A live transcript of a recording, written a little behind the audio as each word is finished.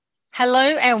Hello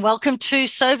and welcome to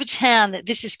Sobertown.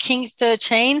 This is King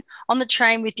 13 on the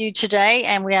train with you today,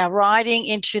 and we are riding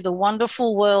into the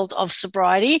wonderful world of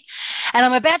sobriety. And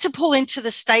I'm about to pull into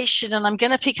the station, and I'm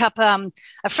going to pick up a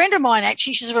friend of mine.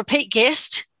 Actually, she's a repeat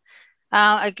guest,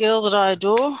 a girl that I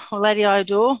adore, a lady I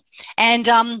adore. And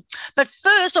but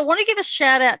first, I want to give a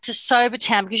shout out to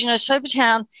Sobertown because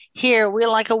Sobertown here, we're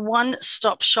like a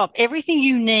one-stop shop. Everything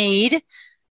you need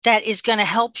that is going to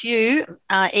help you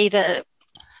either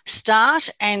start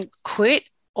and quit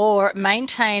or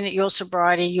maintain your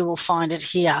sobriety, you will find it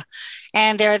here.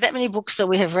 And there are that many books that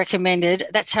we have recommended.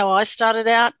 That's how I started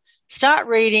out. Start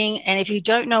reading, and if you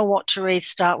don't know what to read,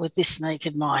 start with This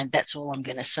Naked Mind. That's all I'm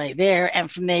going to say there, and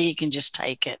from there you can just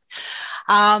take it.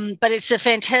 But it's a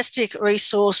fantastic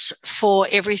resource for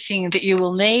everything that you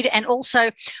will need. And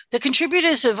also the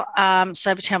contributors of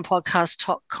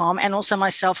SobertownPodcast.com and also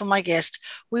myself and my guest,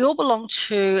 we all belong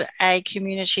to a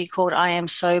community called I Am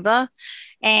Sober,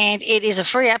 and it is a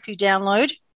free app you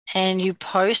download and you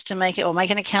post and make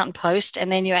an account and post, and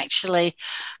then you actually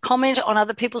comment on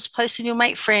other people's posts and you'll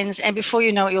make friends. And before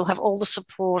you know it, you'll have all the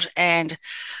support and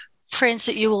friends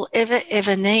that you will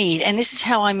ever need. And this is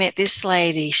how I met this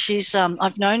lady. She's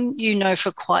I've known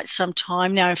for quite some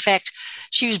time now. In fact,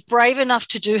 she was brave enough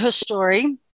to do her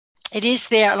story. It is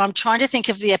there, and I'm trying to think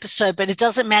of the episode, but it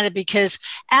doesn't matter because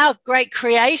our great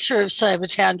creator of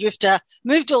Sobertown, Drifter,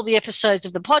 moved all the episodes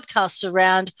of the podcasts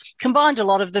around, combined a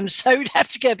lot of them, so we'd have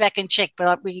to go back and check,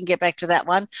 but we can get back to that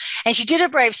one. And she did a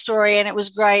brave story, and it was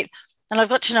great, and I've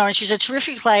got to know her, and she's a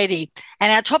terrific lady. And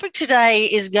our topic today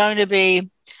is going to be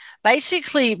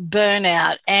basically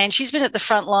burnout, and she's been at the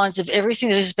front lines of everything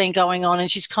that has been going on,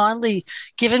 and she's kindly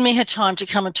given me her time to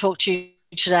come and talk to you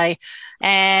today.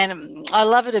 And I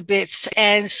love it a bit.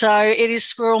 And so it is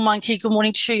Squirrel Monkey. Good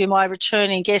morning to you, my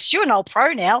returning guest. You're an old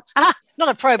pro now. Not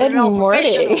a pro, but Good an old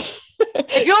professional.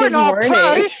 If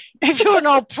you're an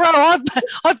old pro,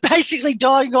 I've basically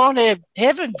died on a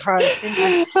heaven pro.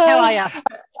 How are you?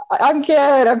 I'm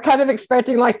good. I'm kind of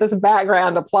expecting like this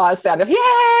background applause sound of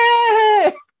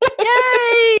yay!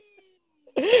 Yay!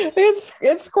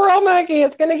 It's Squirrel Monkey.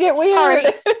 It's going to get weird.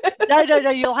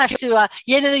 No. You'll have to.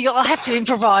 You'll have to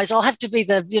improvise. I'll have to be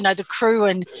the crew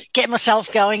and get myself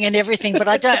going and everything. But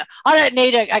I don't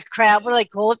need a crowd. What do they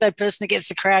call it? The person that gets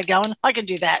the crowd going. I can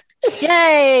do that.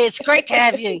 Yay! It's great to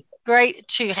have you. Great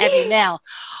to have you. Now,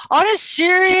 on a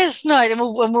serious note, and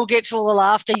we'll get to all the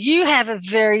laughter. You have a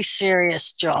very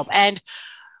serious job, and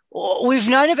we've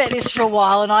known about this for a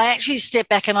while. And I actually stepped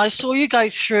back and I saw you go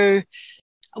through.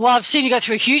 Well, I've seen you go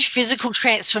through a huge physical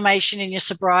transformation in your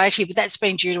sobriety, but that's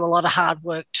been due to a lot of hard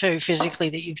work too, physically,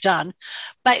 that you've done.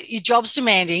 But your job's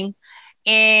demanding,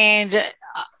 and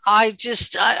I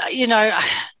don't know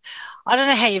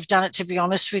how you've done it, to be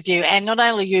honest with you. And not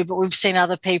only you, but we've seen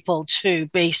other people too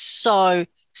be so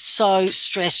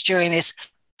stressed during this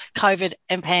COVID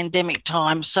and pandemic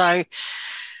time. So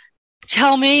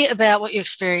tell me about what your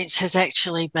experience has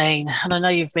actually been. And I know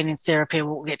you've been in therapy.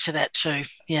 We'll get to that too.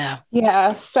 Yeah.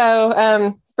 Yeah.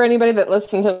 So for anybody that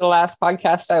listened to the last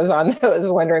podcast I was on that was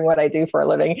wondering what I do for a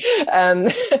living,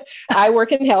 I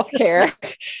work in healthcare.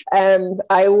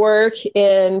 I work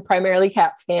in primarily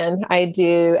CAT scan. I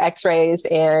do x-rays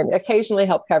and occasionally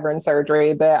help cover in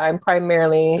surgery, but I'm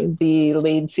primarily the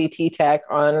lead CT tech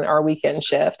on our weekend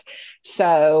shift.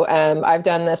 So I've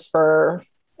done this for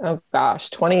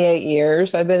 28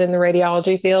 years. I've been in the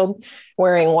radiology field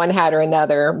wearing one hat or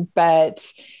another, but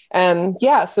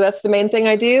so that's the main thing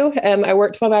I do. I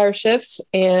work 12-hour shifts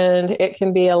and it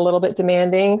can be a little bit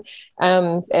demanding.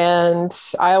 And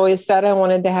I always said I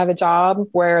wanted to have a job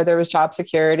where there was job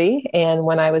security. And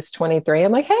when I was 23,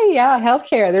 I'm like, hey, yeah,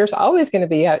 healthcare, there's always going to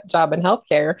be a job in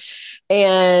healthcare.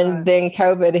 And then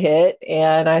COVID hit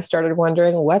and I started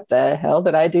wondering, what the hell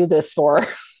did I do this for?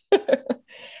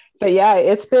 But yeah,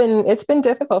 it's been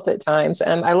difficult at times.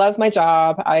 I love my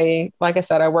job. Like I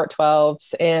said, I work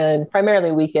 12s and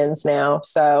primarily weekends now.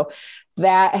 So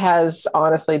that has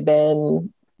honestly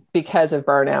been because of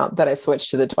burnout that I switched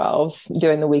to the 12s,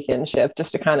 doing the weekend shift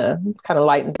just to kind of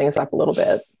lighten things up a little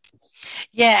bit.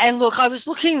 Yeah, and look, I was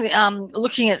looking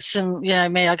at some, me,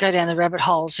 I go down the rabbit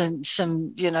holes and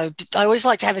some, I always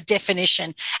like to have a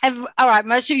definition. And all right,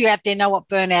 most of you out there know what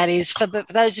burnout is. But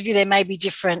for those of you, there may be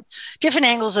different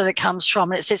angles that it comes from.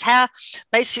 And it says how,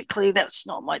 basically, that's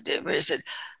not my, where is it?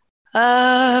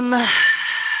 I'm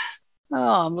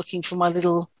looking for my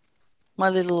little,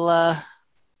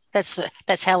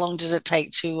 that's how long does it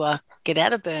take to get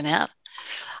out of burnout?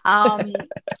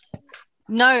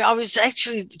 No, I was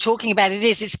actually talking about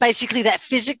it's basically that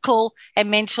physical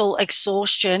and mental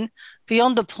exhaustion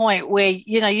beyond the point where,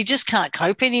 you just can't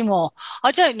cope anymore.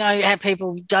 I don't know how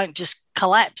people don't just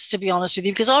collapse, to be honest with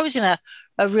you, because I was in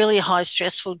a really high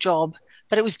stressful job,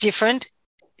 but it was different.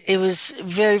 It was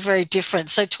very, very different.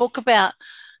 So talk about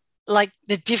like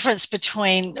the difference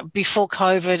between before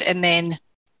COVID and then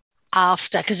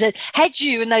after, because it had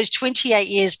you in those 28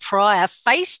 years prior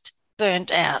faced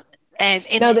burnt out. And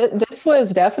no, this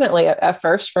was definitely a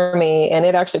first for me. And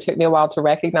it actually took me a while to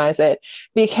recognize it,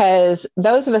 because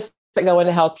those of us that go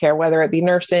into healthcare, whether it be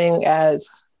nursing, and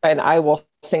I will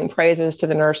sing praises to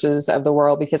the nurses of the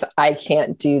world because I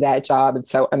can't do that job. It's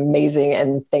so amazing.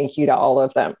 And thank you to all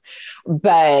of them.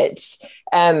 But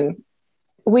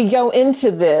we go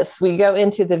into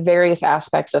the various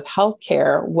aspects of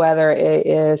healthcare, whether it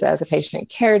is as a patient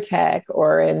care tech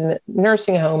or in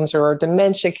nursing homes or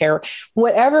dementia care,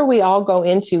 whatever we go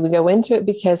into it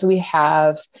because we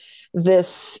have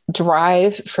this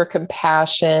drive for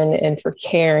compassion and for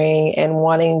caring and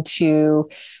wanting to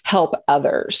help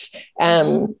others.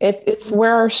 It's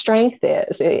where our strength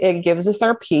is. It gives us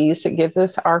our peace. It gives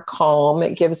us our calm.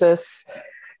 It gives us,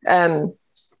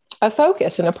 a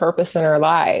focus and a purpose in our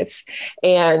lives.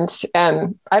 And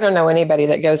I don't know anybody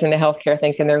that goes into healthcare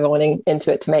thinking they're going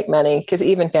into it to make money, because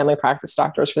even family practice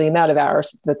doctors, for the amount of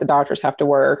hours that the doctors have to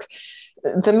work,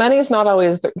 the money is not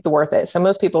always the worth it. So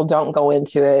most people don't go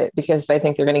into it because they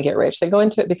think they're going to get rich. They go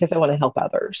into it because they want to help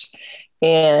others.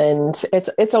 And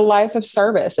it's a life of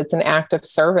service. It's an act of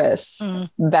service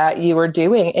that you are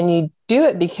doing, and you do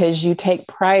it because you take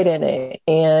pride in it.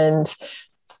 And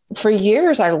for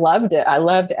years, I loved it. I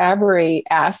loved every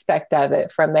aspect of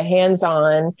it, from the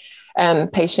hands-on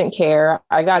patient care.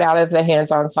 I got out of the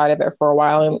hands-on side of it for a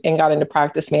while and got into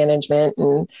practice management.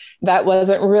 And that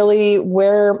wasn't really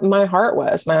where my heart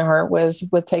was. My heart was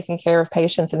with taking care of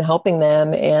patients and helping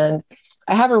them. And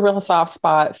I have a real soft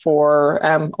spot for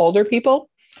older people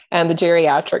and the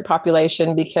geriatric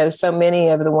population, because so many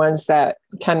of the ones that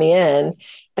come in,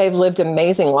 they've lived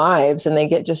amazing lives and they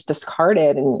get just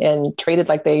discarded and treated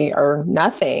like they are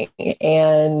nothing.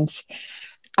 And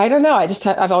I don't know,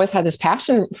 I've always had this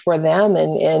passion for them.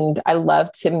 And I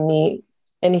love to meet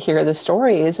and hear the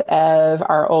stories of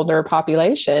our older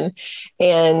population.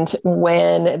 And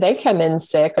when they come in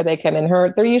sick or they come in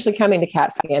hurt, they're usually coming to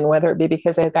CAT scan, whether it be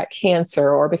because they've got cancer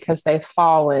or because they've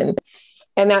fallen.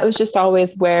 And that was just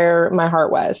always where my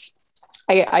heart was.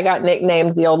 I got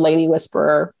nicknamed the old lady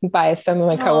whisperer by some of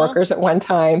my coworkers at one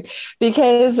time,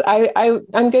 because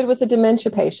I'm good with the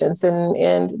dementia patients,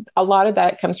 and a lot of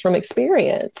that comes from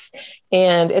experience.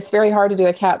 And it's very hard to do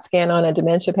a CAT scan on a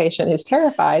dementia patient who's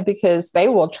terrified, because they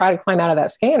will try to climb out of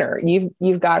that scanner.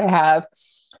 You've got to have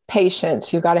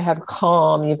patience. You've got to have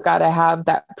calm. You've got to have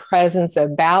that presence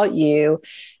about you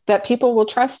that people will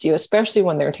trust you, especially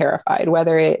when they're terrified,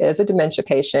 whether it is a dementia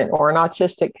patient or an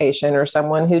autistic patient or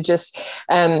someone who just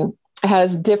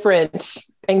has different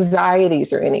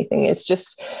anxieties or anything. It's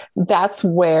just, that's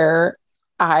where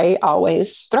I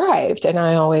always thrived, and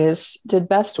I always did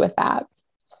best with that.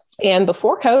 And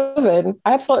before COVID,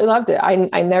 I absolutely loved it.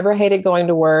 I never hated going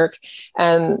to work.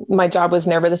 My job was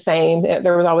never the same.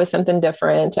 There was always something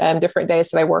different. Different days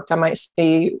that I worked, I might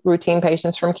see routine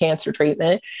patients from cancer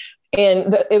treatment.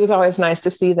 And it was always nice to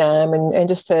see them and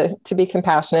just to be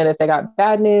compassionate if they got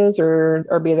bad news,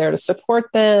 or be there to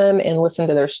support them and listen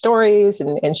to their stories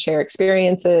and share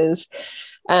experiences.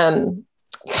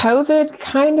 COVID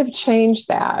kind of changed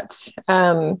that.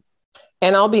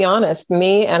 And I'll be honest,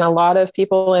 me and a lot of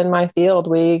people in my field,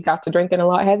 we got to drinking a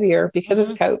lot heavier because of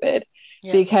COVID,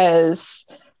 because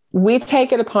we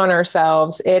take it upon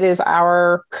ourselves. It is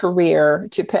our career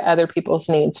to put other people's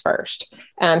needs first,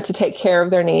 to take care of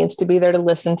their needs, to be there to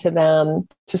listen to them,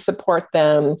 to support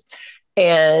them.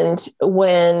 And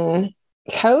when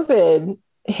COVID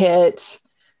hit,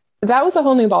 that was a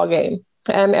whole new ballgame.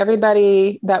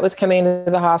 Everybody that was coming to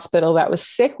the hospital that was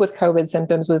sick with COVID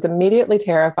symptoms was immediately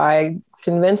terrified,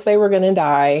 convinced they were going to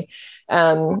die.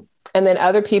 And then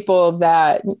other people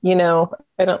that,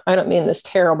 I don't mean this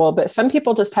terrible, but some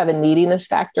people just have a neediness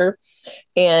factor.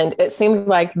 And it seemed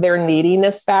like their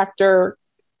neediness factor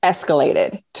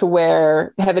escalated to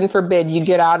where, heaven forbid, you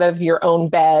get out of your own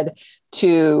bed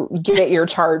to get your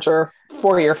charger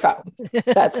for your phone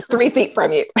that's 3 feet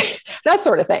from you, that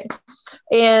sort of thing.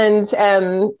 And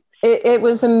it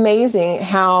was amazing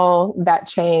how that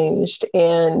changed.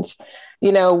 And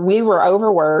we were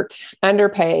overworked,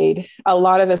 underpaid. A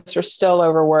lot of us are still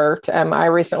overworked. I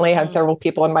recently had several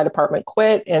people in my department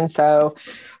quit. And so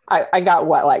I got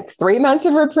 3 months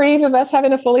of reprieve of us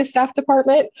having a fully staffed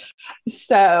department.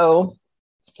 So,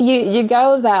 you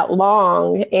go that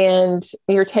long and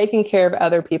you're taking care of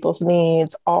other people's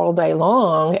needs all day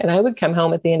long. And I would come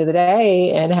home at the end of the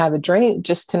day and have a drink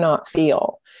just to not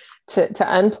feel, to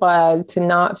unplug, to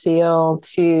not feel,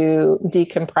 to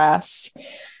decompress.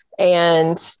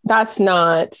 And that's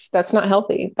not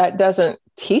healthy. That doesn't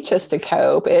teach us to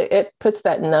cope. It puts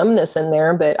that numbness in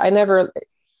there, but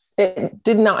it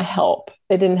did not help.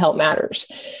 It didn't help matters.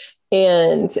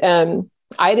 And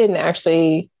I didn't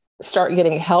actually start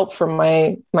getting help from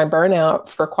my burnout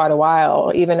for quite a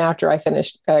while, even after I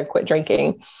quit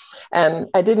drinking.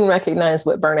 I didn't recognize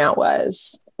what burnout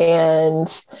was. And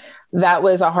that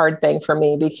was a hard thing for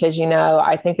me because,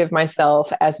 I think of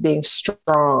myself as being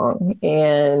strong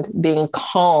and being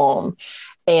calm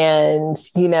and,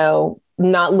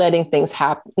 not letting things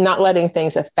happen, not letting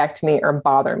things affect me or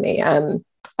bother me.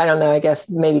 I don't know, I guess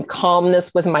maybe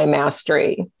calmness was my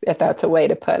mastery, if that's a way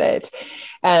to put it.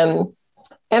 And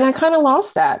I kind of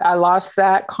lost that. I lost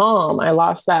that calm. I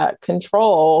lost that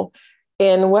control.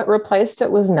 And what replaced it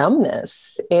was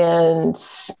numbness and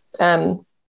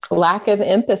lack of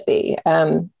empathy.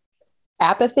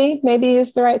 Apathy, maybe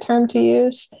is the right term to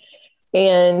use.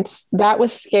 And that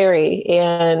was scary.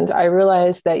 And I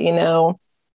realized that,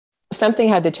 something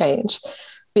had to change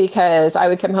because I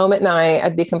would come home at night.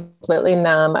 I'd be completely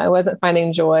numb. I wasn't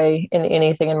finding joy in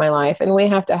anything in my life. And we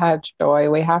have to have joy.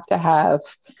 We have to have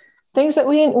things that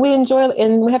we enjoy,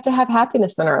 and we have to have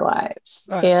happiness in our lives.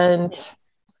 Right. And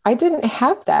I didn't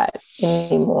have that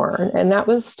anymore. And that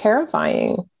was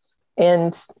terrifying.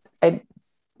 And I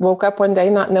woke up one day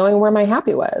not knowing where my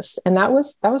happy was. And that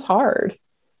was hard.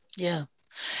 Yeah.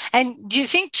 And do you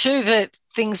think too that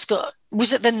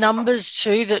was it the numbers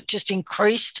too that just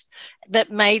increased,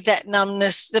 that made that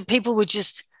numbness, that people would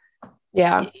just,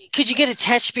 could you get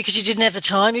attached because you didn't have the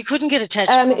time? You couldn't get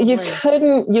attached.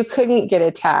 You couldn't get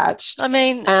attached. I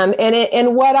mean,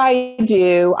 and what I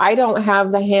do, I don't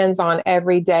have the hands-on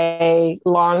everyday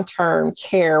long-term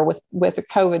care with the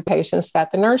COVID patients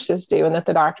that the nurses do and that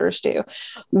the doctors do.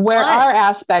 Where our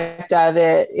aspect of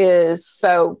it is,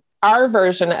 so our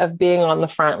version of being on the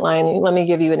front line, let me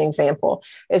give you an example,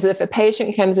 is if a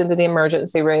patient comes into the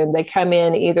emergency room, they come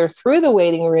in either through the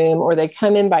waiting room or they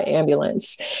come in by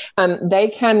ambulance. They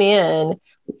come in,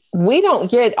 we don't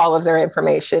get all of their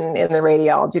information in the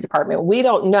radiology department. We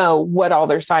don't know what all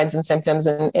their signs and symptoms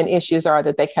and issues are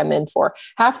that they come in for.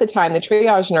 Half the time, the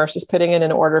triage nurse is putting in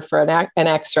an order for an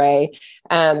x-ray.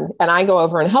 And I go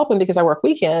over and help them because I work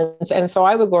weekends. And so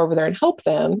I would go over there and help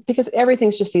them because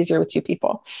everything's just easier with two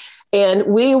people. And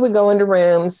we would go into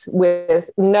rooms with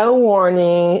no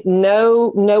warning,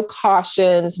 no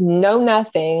cautions, no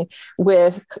nothing,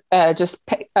 with just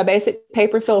a basic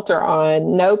paper filter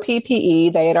on, no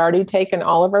PPE. They had already taken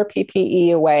all of our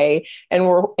PPE away, and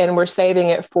we're saving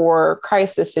it for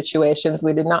crisis situations.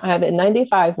 We did not have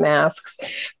N95 masks,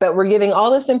 but we're giving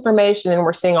all this information, and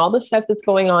we're seeing all the stuff that's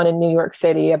going on in New York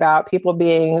City about people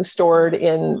being stored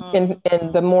in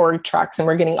the morgue trucks, and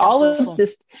we're getting all of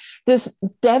this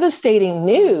devastating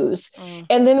news.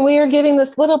 And then we are giving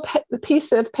this little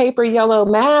piece of paper yellow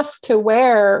mask to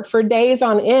wear for days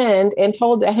on end and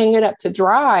told to hang it up to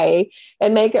dry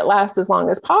and make it last as long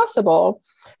as possible.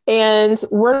 And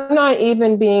we're not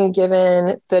even being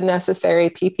given the necessary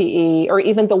PPE or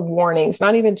even the warnings,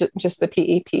 not even just the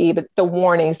PPE, but the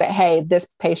warnings that, hey, this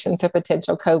patient's a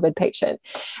potential COVID patient.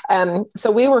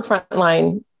 So we were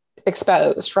frontline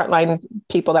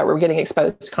people that were getting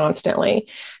exposed constantly.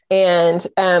 And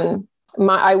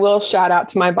I will shout out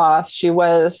to my boss. She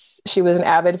was an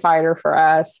avid fighter for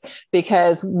us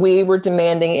because we were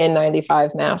demanding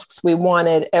N95 masks. We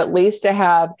wanted at least to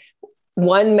have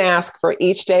one mask for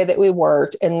each day that we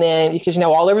worked. And then, because,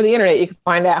 all over the internet, you can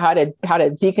find out how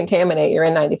to decontaminate your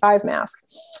N95 mask.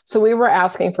 So we were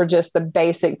asking for just the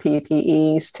basic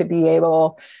PPEs to be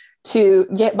able to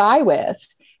get by with.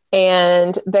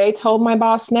 And they told my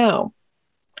boss no.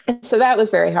 And so that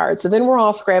was very hard. So then we're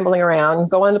all scrambling around,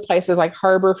 going to places like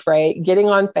Harbor Freight, getting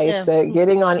on Facebook,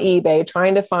 getting on eBay,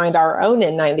 trying to find our own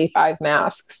N95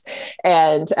 masks.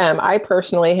 And I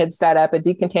personally had set up a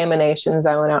decontamination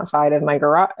zone outside of my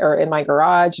garage, or in my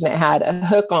garage, and it had a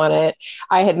hook on it.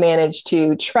 I had managed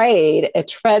to trade a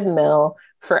treadmill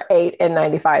for 8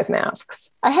 N95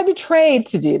 masks. I had to trade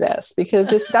to do this because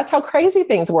that's how crazy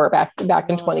things were back in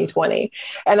 2020.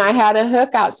 And I had a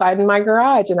hook outside in my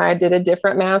garage, and I did a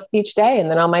different mask each day. And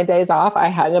then on my days off, I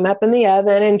hung them up in the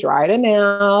oven and dried them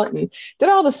out and did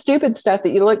all the stupid stuff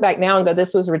that you look back now and go,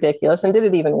 this was ridiculous. And did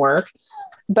it even work?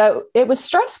 but it was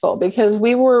stressful because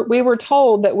we were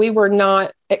told that we were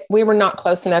not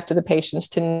close enough to the patients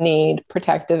to need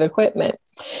protective equipment.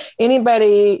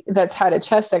 Anybody that's had a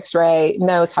chest X-ray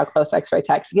knows how close X-ray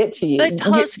techs get to you. But I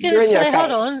was going to say,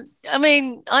 hold on. I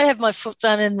mean, I have my foot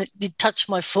done and you touch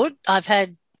my foot. I've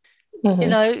had,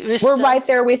 we're right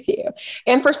there with you.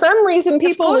 And for some reason,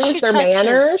 people lose their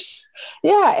manners.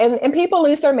 Yeah. And people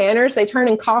lose their manners. They turn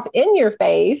and cough in your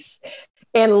face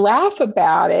and laugh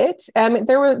about it.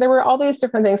 There were all these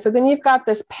different things. So then you've got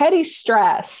this petty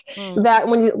stress that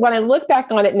when I look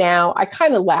back on it now, I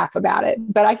kind of laugh about it,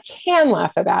 but I can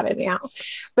laugh about it now.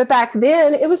 But back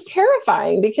then it was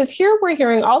terrifying because here we're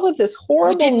hearing all of this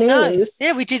horrible news.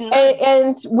 Yeah, we didn't know.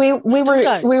 And we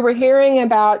were hearing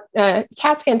about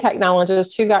CAT scan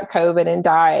technologists who got COVID and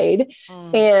died,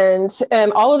 and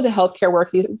all of the healthcare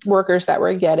workers that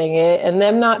were getting it, and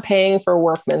them not paying for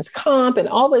workman's comp and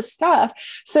all this stuff.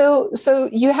 So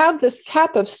you have this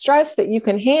cap of stress that you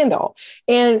can handle,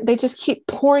 and they just keep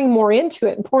pouring more into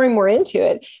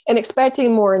it and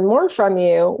expecting more and more from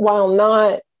you while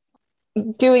not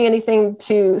doing anything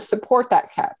to support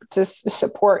that cap, to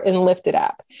support and lift it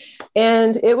up.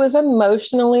 And it was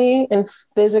emotionally and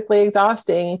physically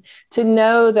exhausting to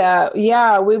know that,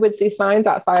 we would see signs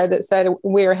outside that said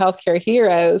we're healthcare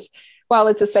heroes, while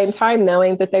at the same time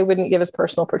knowing that they wouldn't give us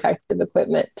personal protective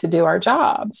equipment to do our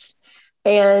jobs.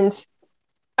 And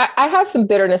I have some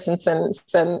bitterness and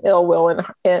some ill will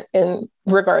in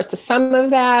regards to some of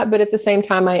that, but at the same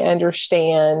time, I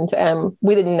understand.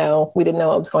 We didn't know what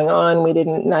was going on. We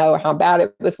didn't know how bad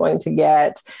it was going to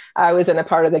get. I was in a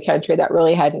part of the country that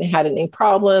really hadn't had any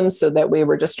problems, so that we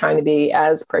were just trying to be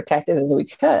as protective as we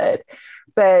could.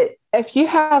 But if you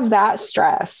have that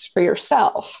stress for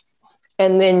yourself,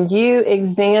 and then you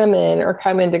examine or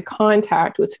come into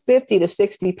contact with 50 to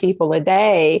 60 people a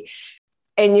day,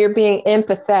 and you're being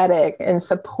empathetic and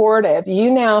supportive, you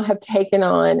now have taken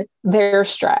on their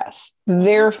stress,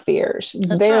 their fears,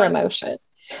 their emotion.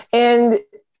 And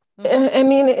I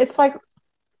mean, it's like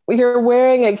you're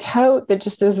wearing a coat that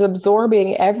just is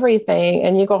absorbing everything,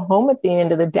 and you go home at the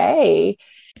end of the day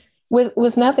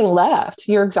with nothing left.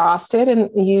 You're exhausted,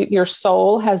 and your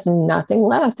soul has nothing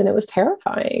left. And it was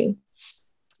terrifying.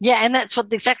 Yeah, and that's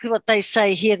exactly what they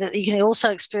say here, that you can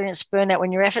also experience burnout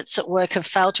when your efforts at work have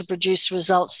failed to produce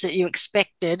results that you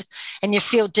expected, and you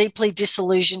feel deeply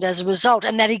disillusioned as a result.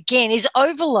 And that, again, is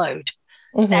overload.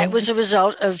 That was a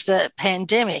result of the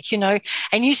pandemic, And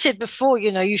you said before,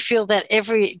 you feel that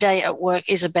every day at work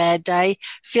is a bad day,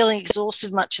 feeling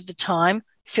exhausted much of the time,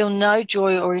 feel no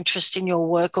joy or interest in your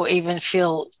work, or even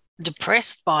feel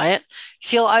depressed by it,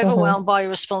 feel overwhelmed by your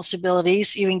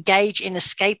responsibilities, you engage in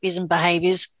escapism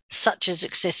behaviors such as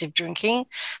excessive drinking,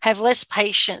 have less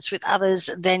patience with others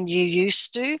than you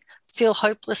used to, feel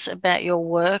hopeless about your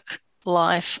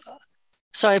life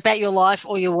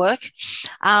or your work,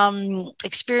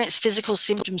 experience physical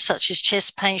symptoms such as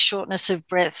chest pain, shortness of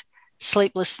breath,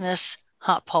 sleeplessness,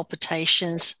 heart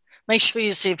palpitations. Make sure you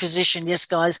see a physician. Yes,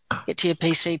 guys, get to your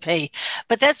PCP.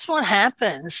 But that's what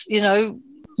happens,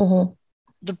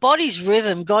 The body's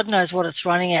rhythm, God knows what it's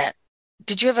running at.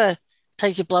 Did you ever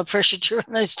take your blood pressure during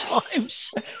those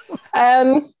times?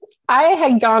 I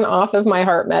had gone off of my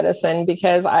heart medicine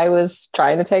because I was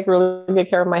trying to take really good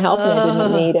care of my health, and I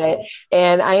didn't need it.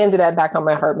 And I ended up back on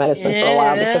my heart medicine for a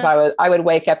while because I would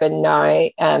wake up at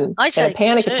night and a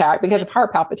panic attack because of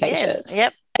heart palpitations.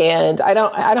 Yep. And I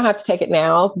don't have to take it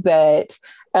now, but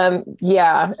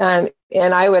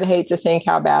and I would hate to think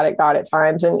how bad it got at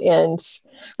times.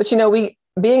 But we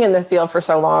being in the field for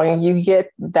so long, you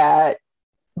get that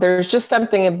there's just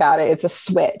something about it. It's a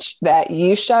switch that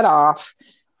you shut off,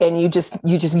 and you just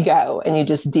go and you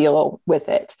just deal with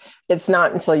it. It's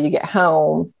not until you get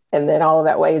home and then all of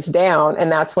that weighs down,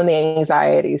 and that's when the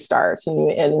anxiety starts,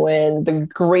 and when the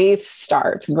grief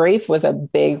starts. Grief was a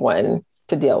big one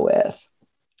to deal with.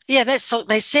 Yeah, that's what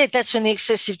they said. That's when the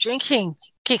excessive drinking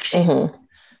kicks in,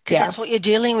 because that's what you're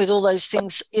dealing with, all those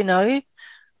things,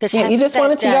 You just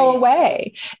want it to go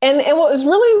away. And what was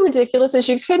really ridiculous is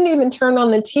you couldn't even turn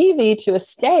on the TV to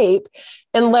escape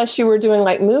unless you were doing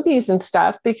like movies and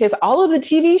stuff, because all of the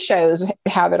TV shows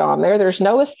have it on there. There's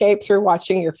no escape through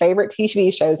watching your favorite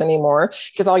TV shows anymore,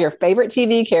 because all your favorite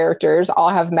TV characters all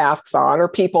have masks on, or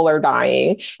people are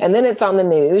dying. And then it's on the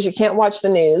news. You can't watch the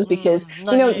news because,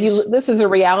 this is a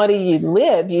reality you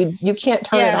live. You can't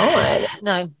turn it on.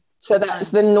 No. So that's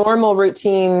the normal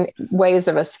routine ways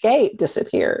of escape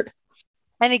disappeared.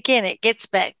 And again, it gets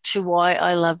back to why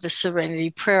I love the Serenity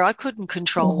Prayer. I couldn't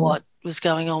control what was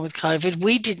going on with COVID.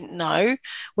 We didn't know.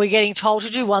 We're getting told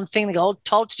to do one thing, they go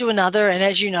told to do another. And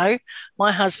as you know,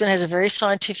 my husband has a very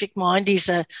scientific mind. He's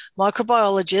a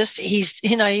microbiologist.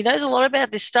 He knows a lot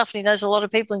about this stuff, and he knows a lot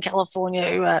of people in California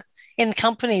who are in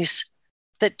companies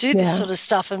that do this sort of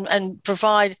stuff and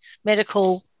provide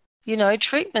medical,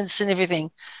 treatments and everything.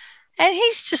 And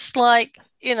he's just like,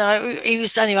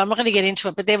 anyway, I'm not going to get into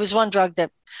it, but there was one drug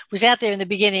that was out there in the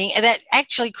beginning and that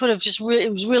actually could have it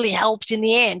was really helped in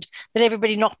the end, that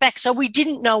everybody knocked back. So we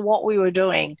didn't know what we were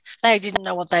doing. They didn't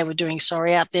know what they were doing,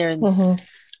 out there in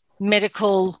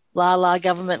medical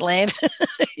government land,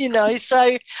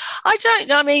 So I don't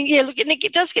know. I mean, look, and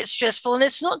it does get stressful, and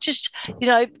it's not just,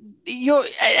 you're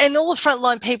and all the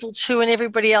frontline people too and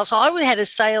everybody else. I would have had a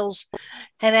sales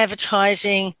and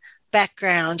advertising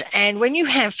background, and when you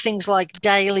have things like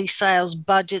daily sales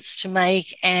budgets to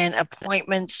make and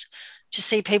appointments to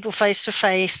see people face to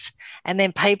face and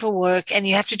then paperwork, and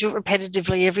you have to do it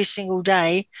repetitively every single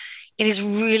day, it is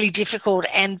really difficult.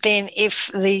 And then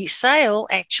if the sale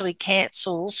actually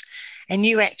cancels and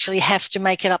you actually have to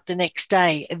make it up the next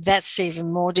day, that's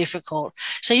even more difficult.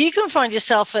 So you can find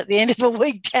yourself at the end of a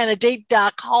week down a deep,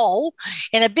 dark hole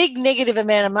in a big negative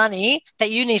amount of money that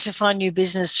you need to find new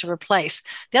business to replace.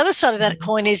 The other side of that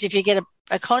coin is if you get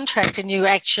a contract and you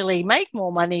actually make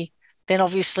more money, then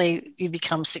obviously you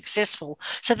become successful.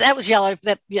 So that was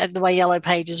the way Yellow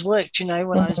Pages worked, when I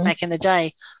was back in the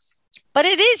day. But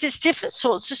it's different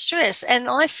sorts of stress. And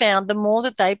I found the more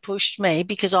that they pushed me,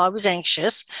 because I was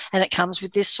anxious, and it comes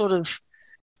with this sort of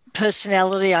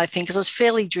personality, I think, because I was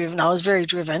fairly driven. I was very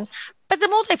driven. But the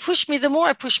more they pushed me, the more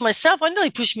I pushed myself. I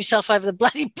nearly pushed myself over the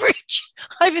bloody bridge,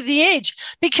 over the edge,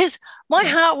 because my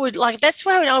heart would, that's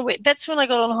when I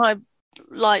got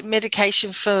on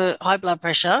medication for high blood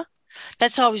pressure.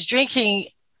 That's why I was drinking.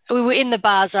 We were in the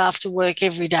bars after work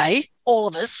every day, all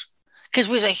of us, because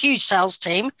we was a huge sales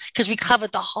team, because we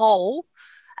covered the whole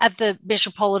of the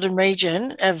metropolitan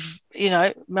region of,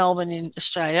 Melbourne in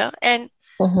Australia. And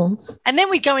then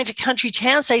we go into country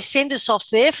towns. They send us off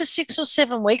there for 6 or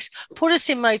 7 weeks, put us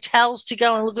in motels to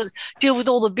go and deal with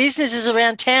all the businesses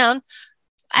around town.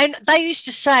 And they used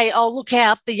to say, oh, look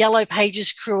out, the Yellow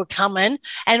Pages crew are coming.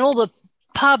 And all the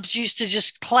pubs used to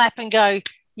just clap and go,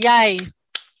 yay,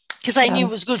 because they knew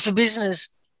it was good for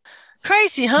business.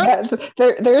 Crazy, huh?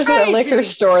 Yeah, there's a liquor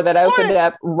store that opened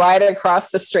up right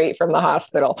across the street from the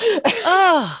hospital.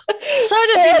 Oh, so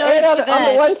to be known for that.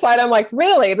 On the one side, I'm like,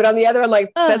 really? But on the other, I'm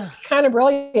like, that's kind of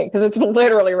brilliant, because it's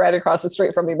literally right across the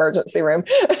street from the emergency room.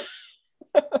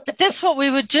 But that's what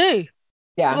we would do.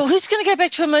 Yeah. Well, who's going to go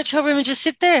back to a motel room and just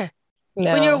sit there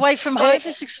when you're away from home for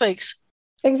 6 weeks?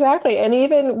 Exactly. And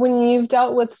even when you've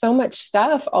dealt with so much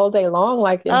stuff all day long,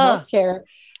 like in healthcare,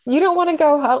 you don't want to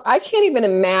go. I can't even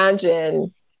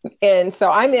imagine. And so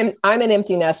I'm an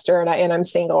empty nester, and I'm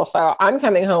single. So I'm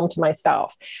coming home to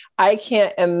myself. I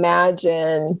can't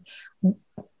imagine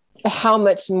how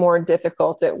much more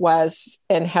difficult it was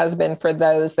and has been for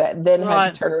those that then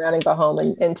had to turn around and go home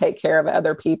and take care of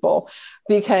other people,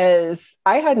 because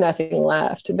I had nothing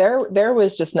left. There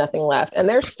was just nothing left. And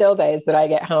there's still days that I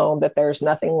get home that there's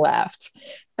nothing left.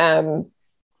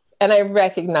 And I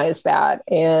recognize that.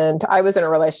 And I was in a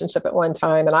relationship at one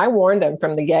time, and I warned him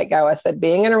from the get-go. I said,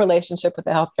 being in a relationship with a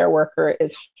healthcare worker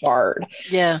is hard.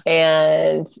 Yeah.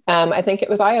 And I think it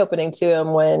was eye-opening to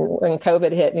him when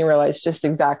COVID hit, and he realized just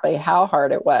exactly how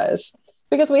hard it was,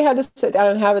 because we had to sit down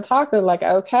and have a talk. We're like,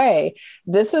 okay,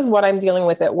 this is what I'm dealing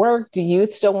with at work. Do you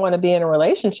still want to be in a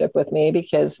relationship with me?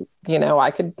 Because,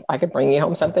 I could bring you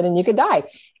home something and you could die.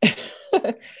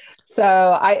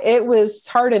 So it was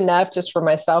hard enough just for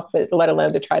myself, but let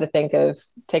alone to try to think of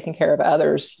taking care of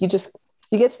others. You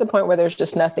get to the point where there's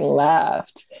just nothing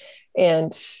left.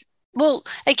 And well,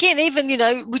 again, even,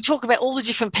 we talk about all the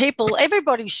different people,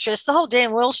 everybody's stressed, the whole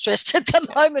damn world's stressed at the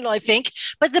moment, I think.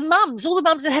 But all the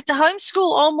mums that had to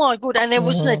homeschool, oh my God. And there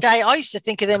wasn't a day. I used to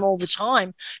think of them all the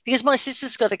time, because my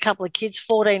sister's got a couple of kids,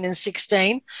 14 and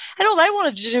 16, and all they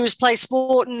wanted to do was play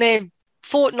sport and their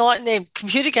Fortnite and their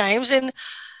computer games. And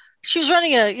she was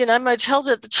running a, motel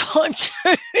at the time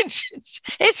too.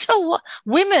 It's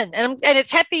women, and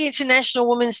it's Happy International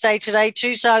Women's Day today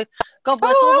too. So God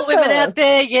bless all the women out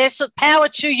there. Yes, power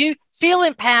to you. Feel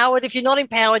empowered. If you're not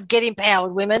empowered, get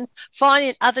empowered, women.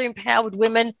 Find other empowered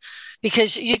women,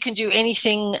 because you can do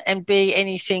anything and be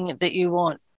anything that you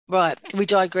want. Right. We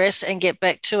digress and get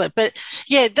back to it. But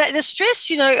yeah, the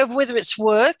stress, of whether it's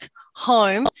work,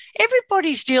 home,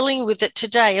 everybody's dealing with it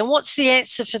today. And what's the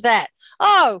answer for that?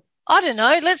 Oh, I don't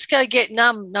know. Let's go get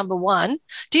number one.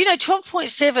 Do you know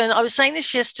 12.7? I was saying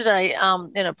this yesterday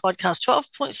in a podcast.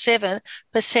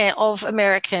 12.7% of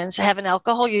Americans have an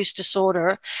alcohol use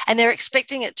disorder, and they're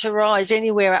expecting it to rise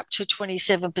anywhere up to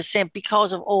 27%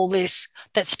 because of all this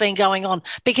that's been going on.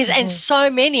 And so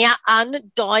many are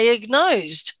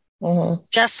undiagnosed,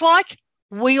 just like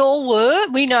we all were.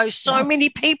 We know so many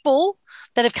people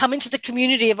that have come into the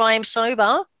community of I Am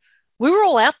Sober. We were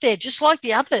all out there just like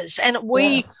the others, and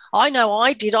I know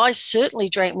I did. I certainly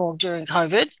drank more during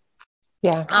COVID.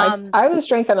 Yeah, I was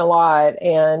drinking a lot,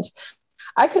 and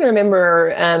I can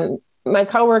remember my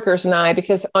coworkers and I,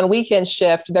 because on weekend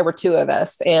shift, there were two of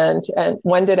us, and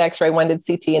one did x-ray, one did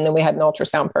CT, and then we had an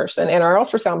ultrasound person. And our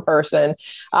ultrasound person,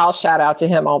 I'll shout out to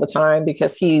him all the time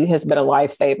because he has been a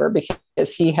lifesaver,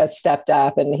 because he has stepped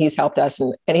up and he's helped us.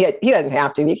 And he doesn't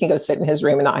have to, he can go sit in his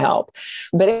room and not help.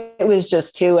 But it was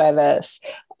just two of us.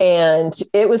 And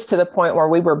it was to the point where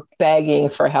we were begging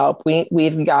for help.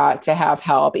 We've got to have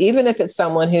help, even if it's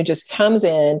someone who just comes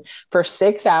in for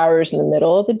 6 hours in the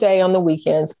middle of the day on the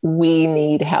weekends. We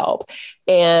need help.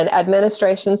 And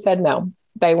administration said no,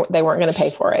 they weren't going to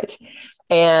pay for it.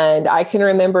 And I can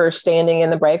remember standing in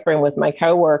the break room with my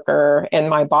coworker and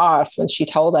my boss when she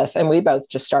told us, and we both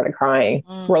just started crying.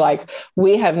 We're like,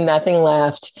 we have nothing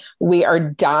left. We are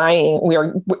dying. We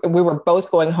were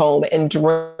both going home and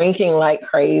drinking like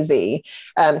crazy,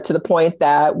 to the point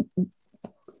that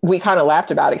we kind of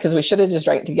laughed about it, because we should have just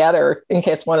drank together in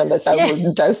case one of us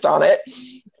overdosed on it,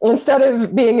 instead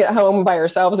of being at home by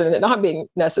ourselves and it not being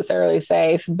necessarily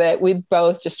safe. But we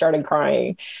both just started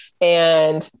crying.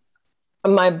 And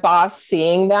my boss,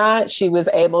 seeing that, she was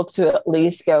able to at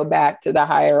least go back to the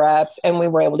higher ups, and we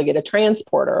were able to get a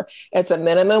transporter. It's a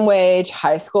minimum wage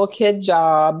high school kid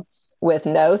job with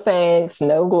no thanks,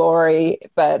 no glory,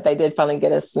 but they did finally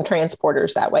get us some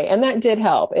transporters that way. And that did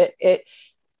help. It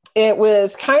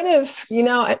was kind of,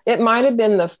 it might've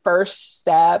been the first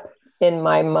step in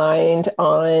my mind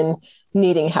on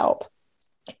needing help.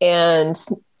 And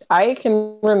I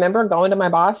can remember going to my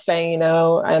boss saying,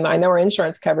 I know our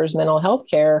insurance covers mental health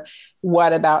care.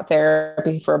 What about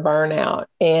therapy for burnout?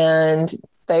 And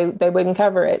they wouldn't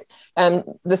cover it.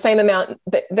 The same amount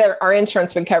that our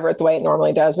insurance would cover it the way it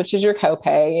normally does, which is your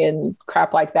copay and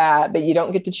crap like that. But you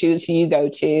don't get to choose who you go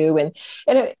to.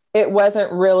 And it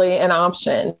wasn't really an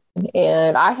option.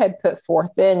 And I had put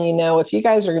forth then, if you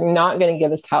guys are not going to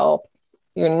give us help,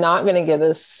 you're not going to give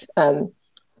us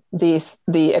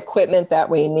the equipment that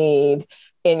we need,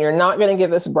 and you're not going to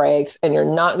give us breaks, and you're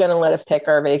not going to let us take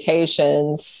our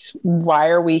vacations, why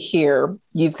are we here?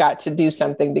 You've got to do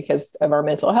something because of our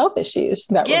mental health issues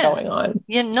that were going on.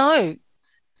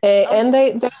 And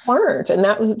they weren't. And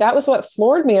that was what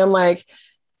floored me. I'm like,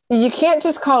 you can't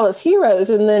just call us heroes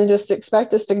and then just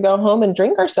expect us to go home and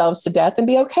drink ourselves to death and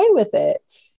be okay with it.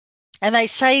 And they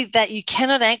say that you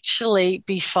cannot actually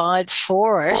be fired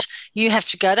for it. You have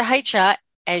to go to HR,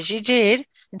 as you did,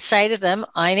 and say to them,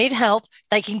 I need help.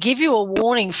 They can give you a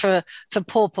warning for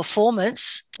poor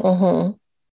performance, but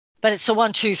it's a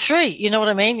 1, 2, 3. You know what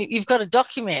I mean? You've got to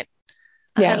document.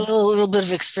 I had a little bit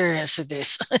of experience with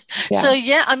this. So,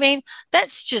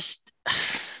 that's just,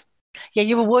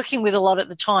 you were working with a lot at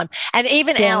the time. And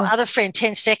even our other friend,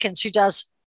 10 Seconds, who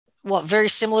does very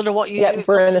similar to what you do.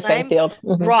 We're in the same field.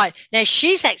 Right. Now,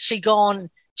 she's actually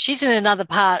she's in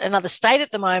another state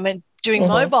at the moment doing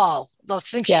mobile. I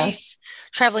think she's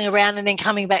traveling around and then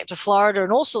coming back to Florida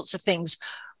and all sorts of things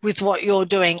with what you're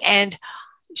doing. And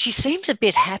she seems a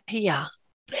bit happier.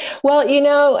 Well,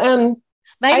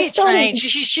 maybe it's changed.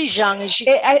 She's young.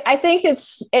 And I think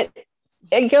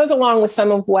it goes along with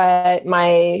some of what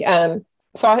my,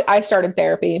 so I started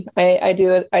therapy.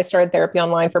 I started therapy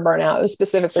online for burnout,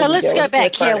 specifically. So let's go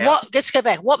back here. Let's go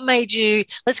back. What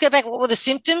were the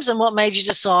symptoms and what made you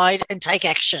decide and take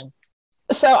action?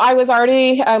 So I was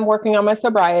already working on my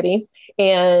sobriety,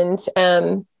 and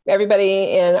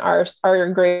everybody in our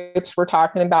groups were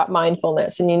talking about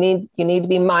mindfulness, and you need to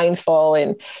be mindful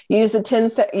and use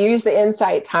the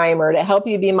insight timer to help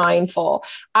you be mindful.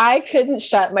 I couldn't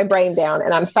shut my brain down,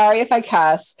 and I'm sorry if I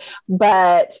cuss,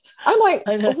 but I'm like,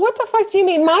 what the fuck do you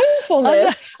mean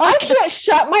mindfulness? I can't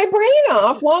shut my brain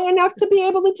off long enough to be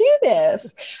able to do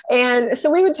this. And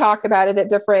so we would talk about it at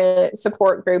different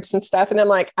support groups and stuff. And I'm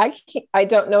like, I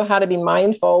don't know how to be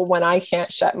mindful when I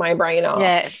can't shut my brain off.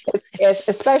 Yeah. It's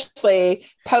especially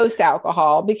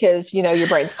post-alcohol, because, your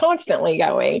brain's constantly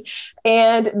going.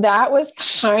 And that was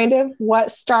kind of what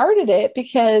started it,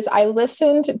 because I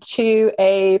listened to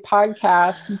a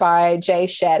podcast by Jay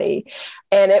Shetty,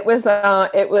 and it was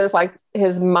like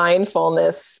his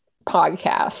mindfulness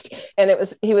podcast, and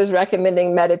he was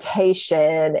recommending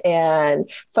meditation and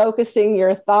focusing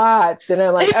your thoughts, and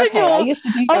I'm like, I used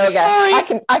to do yoga.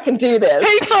 Sorry. I can do this.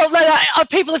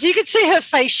 People, if you could see her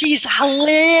face, she's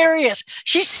hilarious.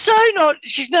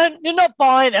 You're not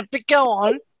buying it, but go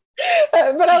on.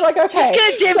 But I'm like, okay, just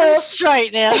going to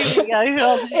demonstrate now. Here we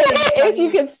go. If you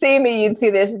could see me, you'd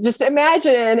see this. Just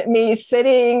imagine me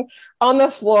sitting on the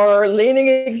floor, leaning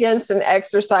against an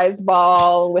exercise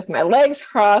ball with my legs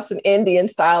crossed in Indian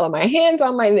style and my hands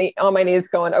on my knees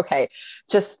going, okay,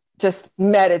 just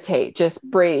meditate, just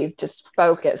breathe, just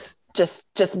focus, just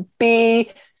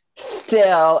be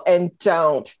still and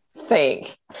don't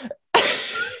think.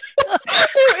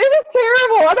 It was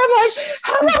terrible. And I'm like,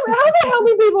 how the hell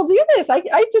do people do this?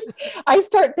 I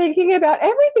start thinking about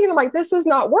everything. And I'm like, this is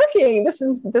not working. This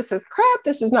is crap.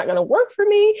 This is not going to work for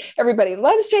me. Everybody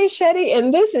loves Jay Shetty,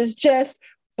 and this is just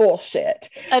bullshit.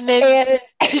 And then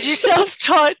did you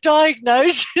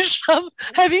self-diagnose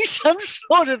having some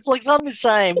sort of, like, I'm the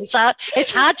same. It's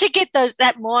hard to get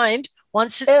that mind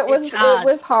once it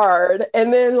was hard.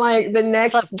 And then, like, the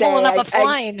next day, pulling up a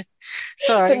plane.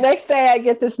 Sorry. The next day I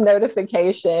get this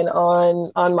notification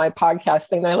on my podcast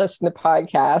thing. I listen to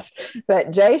podcasts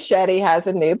that Jay Shetty has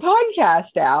a new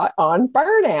podcast out on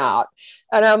burnout.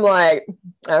 And I'm like,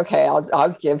 okay,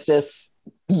 I'll give this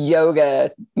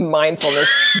yoga mindfulness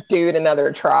dude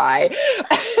another try.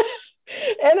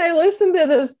 And I listened to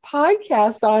this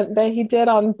podcast that he did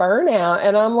on burnout,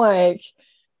 and I'm like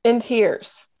in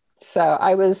tears. So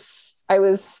I was, I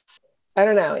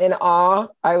don't know, in awe.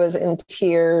 I was in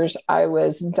tears. I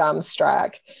was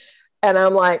dumbstruck. And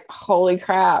I'm like, holy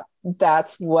crap,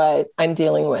 that's what I'm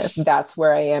dealing with. That's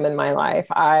where I am in my life.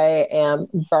 I am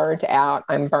burnt out.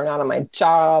 I'm burnt out on my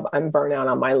job. I'm burnt out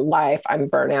on my life. I'm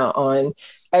burnt out on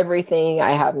everything.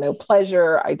 I have no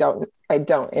pleasure. I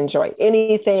don't enjoy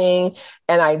anything.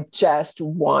 And I just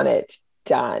want it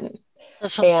done.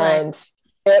 That's what I'm saying.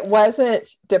 It wasn't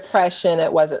depression.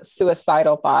 It wasn't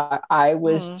suicidal thought. I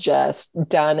was just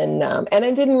done and numb. And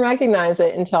I didn't recognize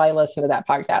it until I listened to that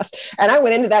podcast. And I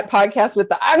went into that podcast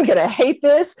with I'm going to hate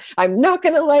this. I'm not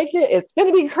going to like it. It's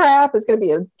going to be crap. It's going to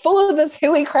be full of this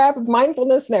hooey crap of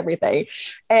mindfulness and everything.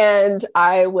 And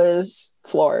I was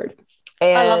floored.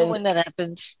 And I love it when that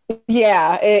happens.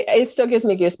 Yeah, it still gives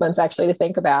me goosebumps actually to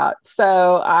think about.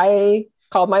 So I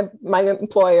called my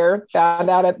employer, found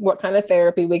out what kind of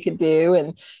therapy we could do.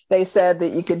 And they said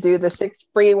that you could do the 6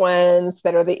 free ones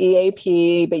that are the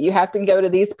EAP, but you have to go to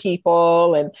these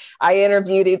people. And I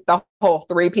interviewed the whole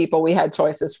 3 people we had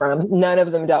choices from. None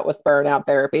of them dealt with burnout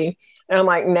therapy. And I'm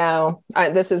like, no,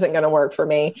 this isn't going to work for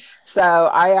me. So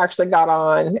I actually got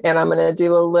on, and I'm going to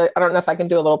do I don't know if I can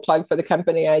do a little plug for the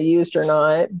company I used or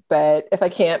not, but if I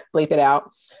can't, bleep it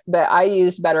out. But I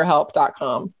used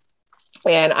BetterHelp.com.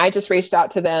 And I just reached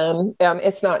out to them.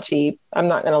 It's not cheap. I'm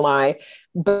not going to lie,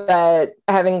 but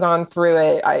having gone through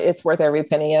it, it's worth every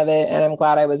penny of it. And I'm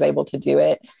glad I was able to do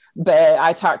it. But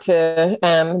I talked to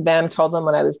them, told them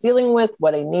what I was dealing with,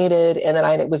 what I needed. And then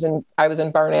I was in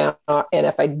burnout. And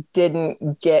if I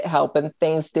didn't get help and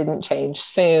things didn't change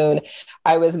soon,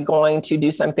 I was going to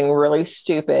do something really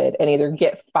stupid and either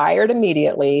get fired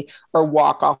immediately or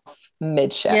walk off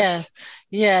mid-shift.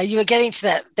 Yeah. You were getting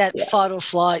to that fight or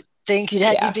flight.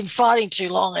 You've been fighting too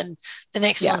long, and the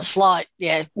next one's flight.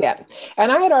 Yeah.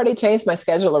 And I had already changed my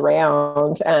schedule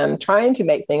around, trying to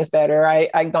make things better.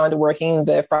 I'd gone to working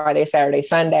the Friday, Saturday,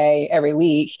 Sunday every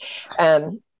week.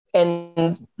 And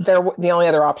the only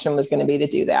other option was going to be to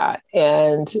do that.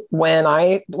 And when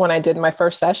I did my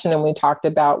first session and we talked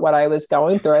about what I was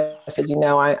going through, I said,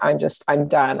 I'm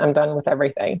done. I'm done with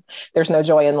everything. There's no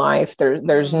joy in life.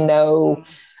 There's no,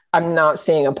 I'm not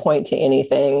seeing a point to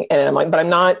anything. And I'm like, but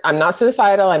I'm not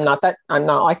suicidal. I'm not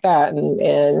like that.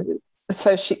 And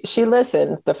so she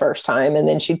listened the first time. And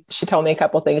then she told me a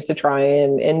couple of things to try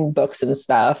in books and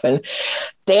stuff. And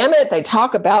damn it, they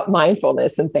talk about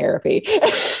mindfulness in therapy,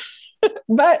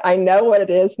 but I know what it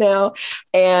is now.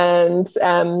 And,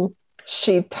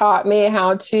 she taught me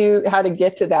how to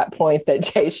get to that point that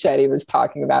Jay Shetty was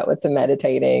talking about with the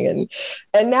meditating.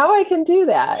 And now I can do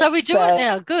that. So we do it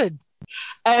now. Good.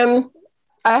 I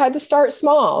had to start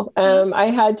small. I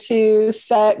had to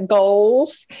set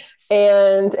goals.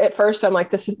 And at first I'm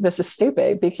like, this is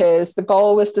stupid, because the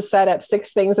goal was to set up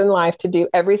 6 things in life to do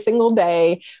every single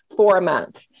day for a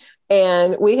month.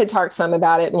 And we had talked some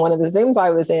about it in one of the Zooms I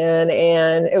was in.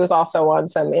 And it was also on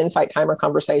some Insight Timer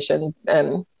conversation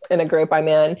in a group I'm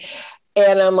in.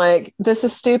 And I'm like, this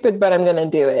is stupid, but I'm going to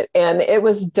do it. And it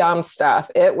was dumb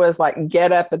stuff. It was like,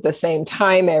 get up at the same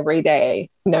time every day.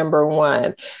 Number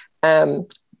 1,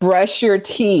 brush your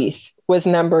teeth was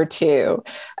number 2.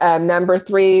 Number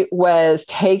 3 was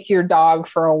take your dog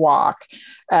for a walk.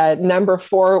 Number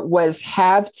 4 was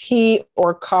have tea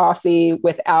or coffee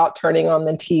without turning on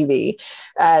the TV.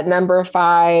 Number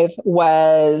 5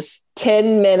 was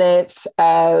 10 minutes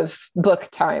of book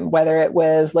time, whether it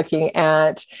was looking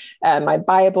at my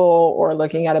Bible or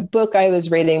looking at a book I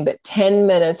was reading, but 10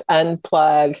 minutes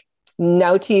unplug,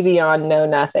 no TV on, no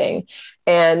nothing.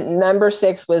 And number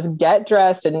 6 was get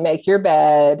dressed and make your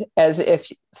bed as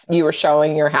if you were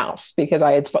showing your house, because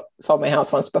I had sold my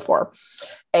house once before.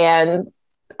 And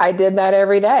I did that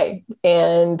every day.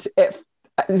 And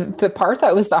the part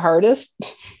that was the hardest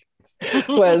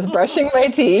was brushing my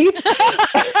teeth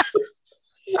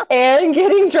and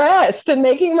getting dressed and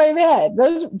making my bed.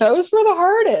 Those were the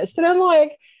hardest. And I'm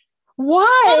like,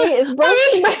 why is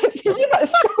brushing my teeth so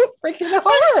freaking hard?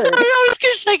 Sorry, I was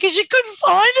going to say, because you couldn't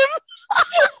find them.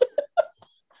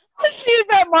 I was thinking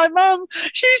about my mum.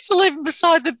 She used to leave them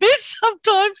beside the bed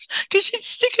sometimes because she'd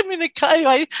stick them in a cave.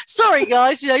 Anyway, sorry,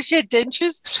 guys. She had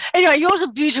dentures. Anyway, yours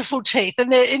are beautiful teeth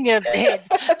and they're in your head.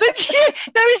 But yeah,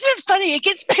 no, isn't it funny? It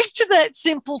gets back to that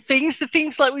simple things, the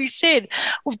things like we said.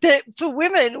 That for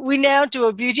women, we now do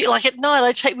a beauty, like at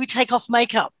night, we take off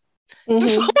makeup. Mm-hmm.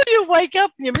 Before you wake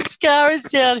up and your mascara's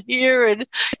down here and,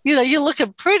 you're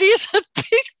looking pretty as a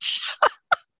picture.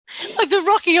 Like the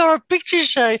Rocky Horror Picture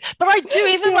Show. But I do,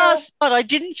 even last night, I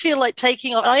didn't feel like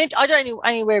taking off. I don't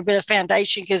only wear a bit of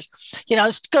foundation because,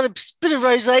 it's got a bit of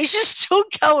rosacea still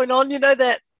going on,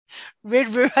 that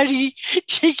red, ruddy,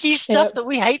 cheeky stuff that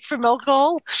we hate from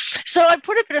alcohol. So I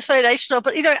put a bit of foundation on,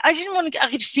 but, I didn't want to, I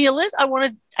could feel it. I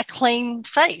wanted a clean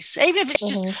face, even if it's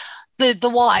just the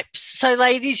wipes. So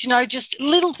ladies, just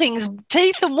little things,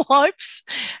 teeth and wipes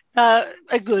are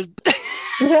good.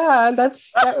 Yeah, that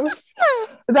was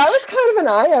kind of an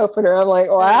eye opener. I'm like,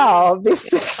 wow, these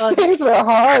things were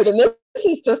hard, and this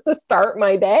is just to start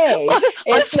my day.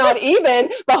 It's not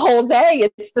even the whole day;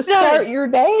 it's the start your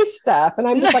day stuff. And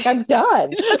I'm just like, I'm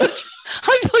done.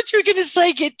 I thought you were going to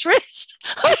say get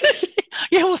dressed.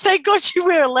 Yeah, well, thank God you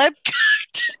wear a lab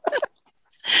coat.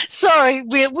 Sorry,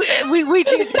 we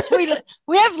do this.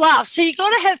 We have laughs. So you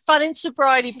got to have fun in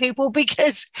sobriety, people,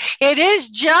 because it is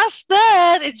just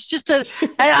that. It's just a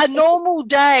normal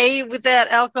day without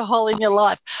alcohol in your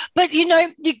life. But,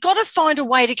 you've got to find a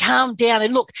way to calm down.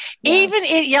 And look, even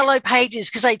in Yellow Pages,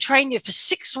 because they train you for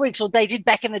 6 weeks, or they did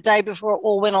back in the day before it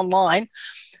all went online.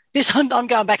 I'm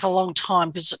going back a long time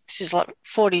because this is like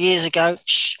 40 years ago.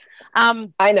 Shh.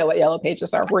 I know what Yellow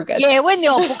Pages are. We're good. Yeah, when the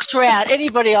old books were out,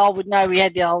 anybody old would know we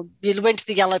had you went to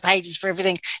the Yellow Pages for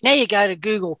everything. Now you go to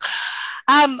Google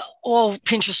or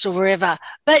Pinterest or wherever.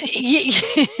 But and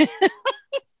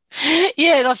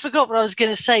I forgot what I was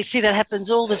going to say. See, that happens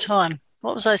all the time.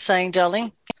 What was I saying,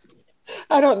 darling?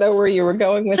 I don't know where you were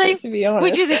going with it, to be honest.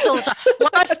 We do this all the time.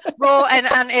 Live, raw and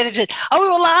unedited. We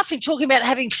were laughing, talking about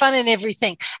having fun and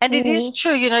everything. And it is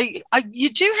true, you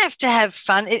do have to have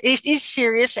fun. It is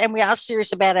serious, and we are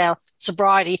serious about our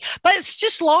sobriety, but it's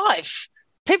just life.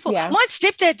 People, my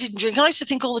stepdad didn't drink. I used to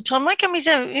think all the time, he's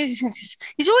always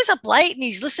up late and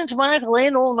he's listening to my Uncle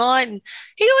Len all night, and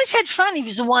he always had fun. He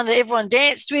was the one that everyone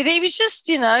danced with. He was just,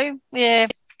 That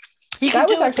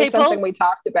was actually something we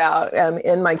talked about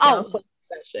in my counseling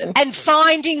session. And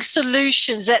finding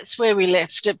solutions, that's where we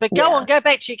left it. But go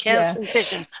back to your counseling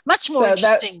session. Much more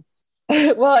interesting.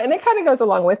 Well, and it kind of goes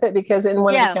along with it, because in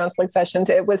one of the counseling sessions,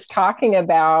 it was talking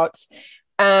about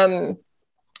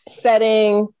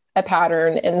setting a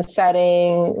pattern and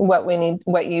setting what we need,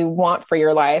 what you want for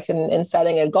your life, and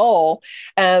setting a goal.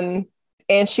 And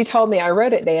she told me, I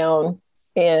wrote it down.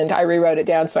 And I rewrote it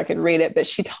down so I could read it. But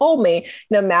she told me,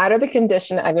 no matter the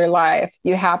condition of your life,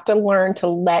 you have to learn to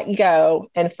let go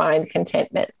and find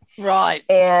contentment. Right.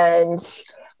 And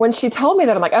when she told me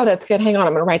that, I'm like, oh, that's good. Hang on,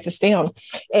 I'm going to write this down.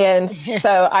 And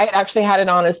so I actually had it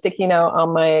on a sticky note on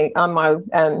my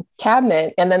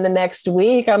cabinet. And then the next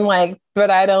week, I'm like,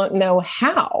 but I don't know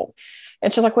how.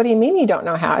 And she's like, what do you mean you don't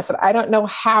know how? I said, I don't know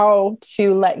how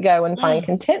to let go and find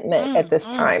contentment at this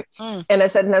time. And I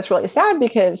said, and that's really sad,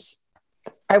 because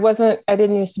I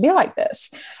didn't used to be like this.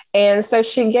 And so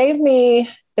she gave me,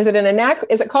 is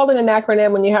it called an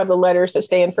acronym when you have the letters that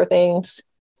stand for things?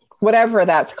 Whatever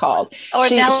that's called. Or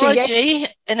analogy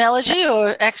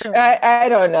or acronym? I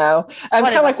don't know.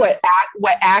 Kind of like what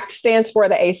ACT stands for,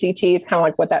 the ACT is kind of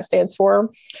like what that stands for.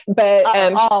 But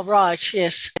right,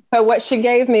 yes. But what she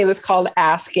gave me was called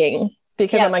asking.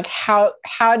 Because I'm like, how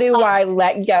do I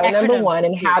let go, number one,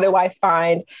 and how do I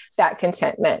find that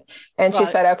contentment? And she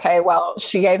said, okay, well,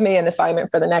 she gave me an assignment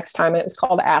for the next time, and it was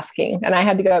called asking. And I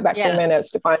had to go back through my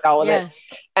notes to find all of it.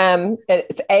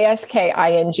 It's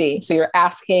ASKING. So you're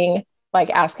asking like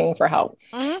asking for help.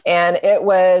 Mm-hmm. And it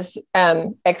was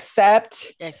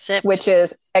accept, which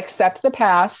is accept the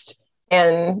past,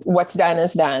 and what's done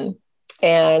is done.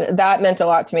 And that meant a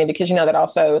lot to me because, that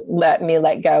also let me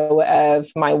let go of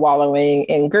my wallowing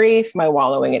in grief, my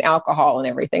wallowing in alcohol, and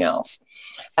everything else.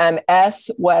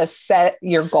 S was set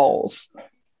your goals.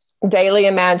 Daily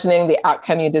imagining the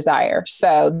outcome you desire.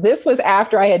 So this was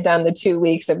after I had done the 2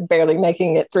 weeks of barely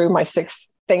making it through my 6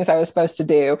 things I was supposed to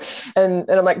do. And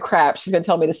I'm like, crap, she's going to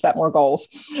tell me to set more goals.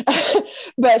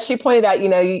 But she pointed out,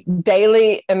 you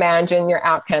daily imagine your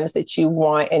outcomes that you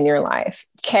want in your life.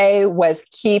 K was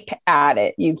keep at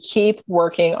it. You keep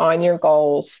working on your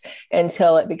goals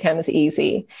until it becomes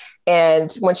easy.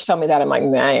 And when she told me that, I'm like,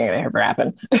 nah, ain't gonna ever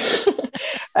happen.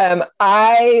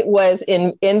 I was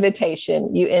in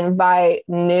invitation. You invite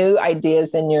new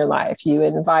ideas in your life. You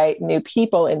invite new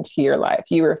people into your life.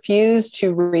 You refuse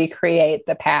to recreate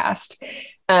the past.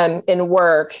 In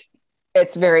work,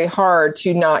 it's very hard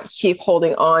to not keep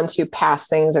holding on to past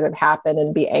things that have happened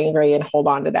and be angry and hold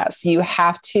on to that. So you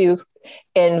have to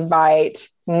invite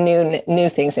new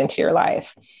things into your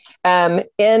life. N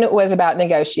was about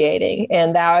negotiating,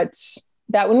 and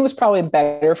that one was probably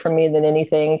better for me than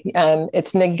anything.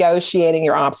 It's negotiating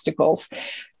your obstacles.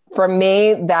 For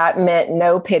me, that meant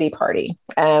no pity party.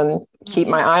 Keep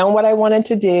my eye on what I wanted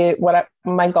to do,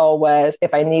 my goal was.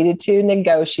 If I needed to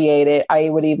negotiate it, I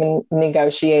would even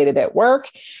negotiate it at work.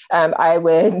 I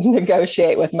would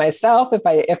negotiate with myself if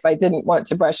I didn't want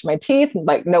to brush my teeth.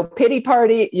 Like, no pity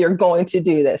party. You're going to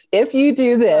do this. If you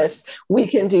do this, we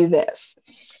can do this.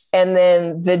 And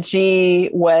then the G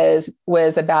was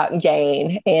about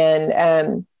gain.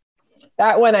 And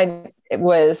that one it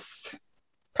was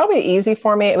probably easy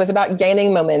for me. It was about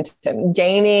gaining momentum,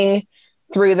 gaining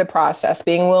through the process,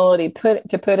 being willing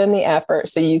to put in the effort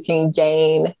so you can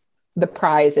gain the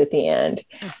prize at the end.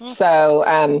 Mm-hmm.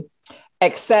 So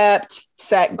accept,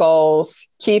 set goals,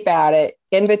 keep at it,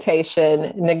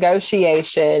 invitation,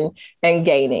 negotiation, and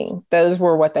gaining. Those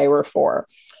were what they were for.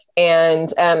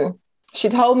 And she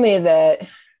told me that,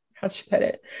 how'd she put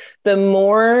it? The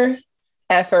more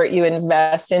effort you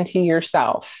invest into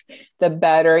yourself, the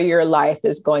better your life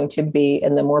is going to be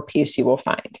and the more peace you will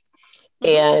find.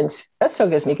 And that still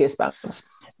gives me goosebumps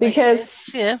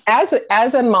because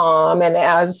as a mom and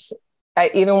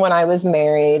even when I was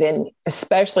married and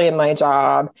especially in my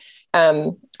job,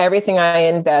 everything I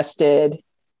invested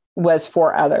was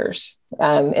for others,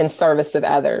 in service of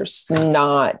others,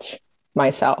 not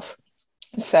myself.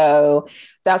 So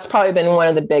that's probably been one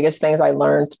of the biggest things I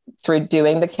learned through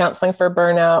doing the counseling for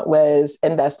burnout was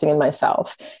investing in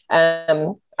myself.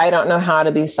 I don't know how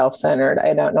to be self-centered.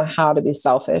 I don't know how to be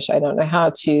selfish. I don't know how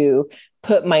to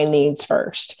put my needs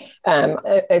first.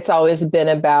 It's always been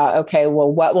about, okay, well,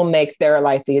 what will make their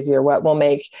life easier? What will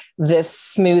make this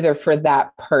smoother for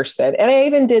that person? And I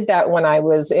even did that when I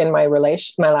was in my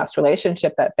last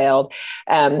relationship that failed.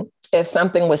 If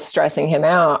something was stressing him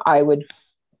out, I would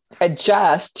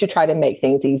adjust to try to make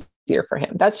things easier for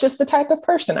him. That's just the type of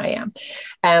person I am.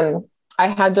 I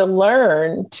had to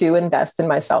learn to invest in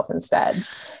myself instead.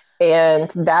 And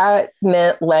that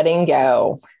meant letting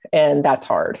go. And that's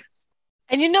hard.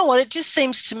 And you know what? It just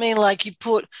seems to me like you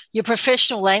put your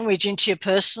professional language into your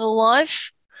personal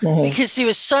life because you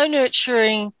were so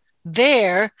nurturing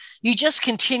there. You just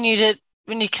continued it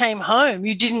when you came home.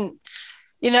 You didn't,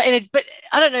 but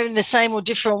I don't know in the same or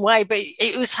different way, but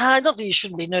it was hard. Not that you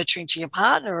shouldn't be nurturing to your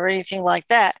partner or anything like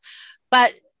that,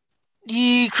 but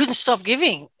you couldn't stop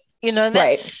giving,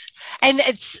 right. And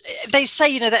they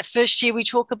say, that first year we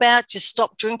talk about just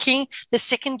stop drinking. The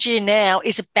second year now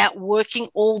is about working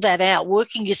all that out,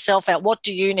 working yourself out. What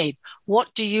do you need?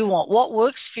 What do you want? What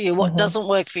works for you? What doesn't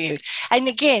work for you? And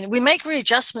again, we make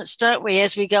readjustments, don't we,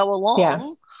 as we go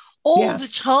along all the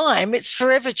time. It's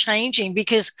forever changing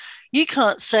because you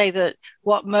can't say that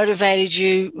what motivated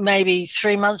you maybe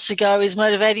 3 months ago is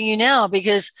motivating you now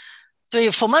because 3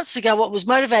 or 4 months ago, what was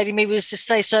motivating me was to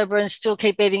stay sober and still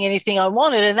keep eating anything I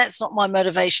wanted. And that's not my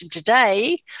motivation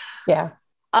today. Yeah.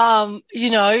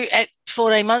 At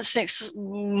 14 months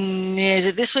is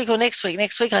it this week or next week?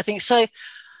 Next week, I think. So,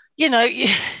 you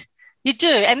do.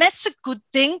 And that's a good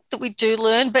thing that we do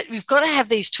learn, but we've got to have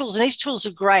these tools. And these tools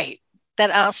are great. That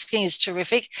asking is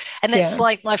terrific. And that's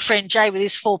like my friend Jay with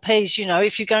his 4 Ps, even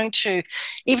if you're going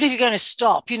to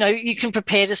stop, you can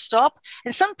prepare to stop.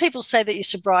 And some people say that your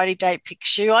sobriety date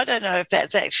picks you. I don't know if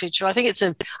that's actually true. I think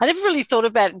I never really thought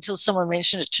about it until someone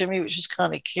mentioned it to me, which was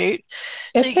kind of cute.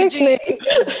 So it picked me.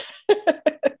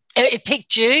 It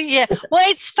picked you. Yeah. Well,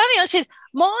 it's funny. I said,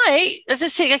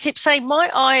 I keep saying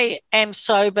my I am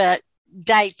sober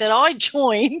date that I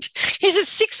joined is at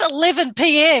 6:11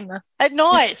 p.m. at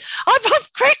night.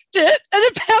 I've cracked it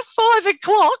at about 5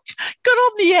 o'clock, got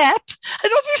on the app,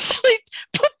 and obviously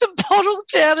put the bottle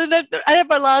down and I had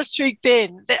my last drink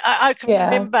then. I can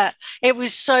remember. It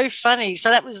was so funny. So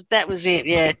that was it,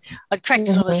 yeah. I cracked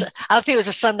it on I think it was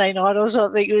a Sunday night or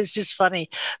something. It was just funny.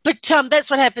 But that's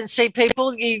what happens. See,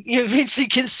 people, you eventually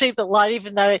can see the light,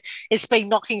 even though it's been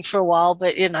knocking for a while,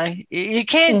 but, you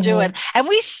can do it. And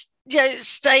we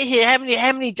stay here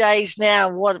how many days now?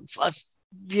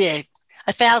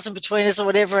 1,000 between us or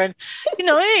whatever, and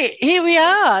here we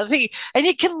are. And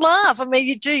you can laugh. I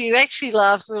mean, you actually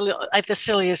laugh really at the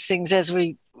silliest things, as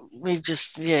we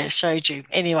just showed you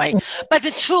anyway. But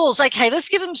the tools, okay, let's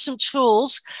give them some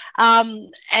tools, and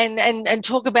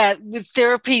talk about with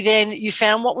therapy. Then you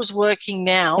found what was working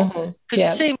now, because you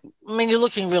seem, I mean, you're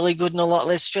looking really good and a lot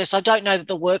less stress. I don't know that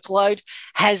the workload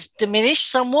has diminished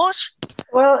somewhat.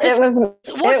 Well, it was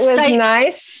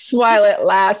nice while it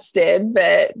lasted,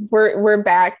 but we're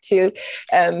back to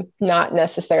not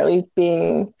necessarily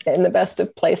being in the best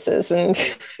of places. And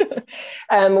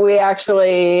we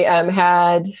actually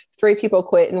had 3 people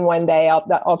quit in one day.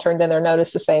 All turned in their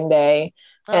notice the same day.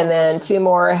 And then two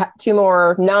more,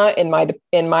 not in my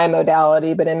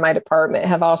modality, but in my department,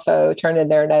 have also turned in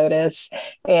their notice.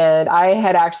 And I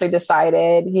had actually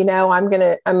decided, I'm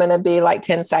gonna be like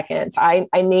 10 seconds. I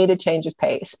need a change of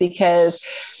pace, because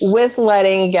with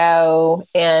letting go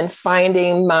and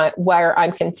finding where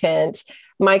I'm content,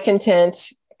 my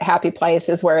content, happy place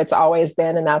is where it's always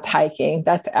been, and that's hiking.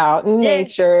 That's out in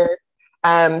nature.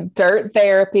 Dirt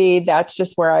therapy, that's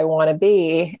just where I want to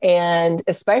be. And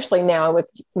especially now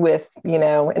with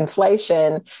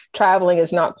inflation, traveling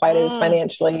is not quite as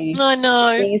financially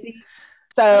easy.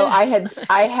 So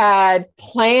I had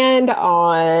planned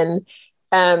on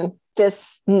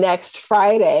this next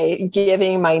Friday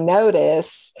giving my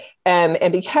notice. And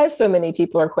because so many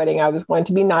people are quitting, I was going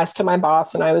to be nice to my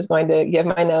boss, and I was going to give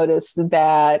my notice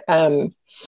that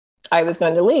I was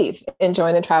going to leave and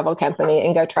join a travel company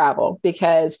and go travel,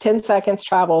 because 10 Seconds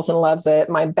travels and loves it.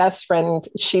 My best friend,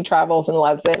 she travels and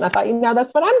loves it. And I thought,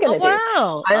 that's what I'm going to do.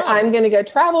 Wow. I'm going to go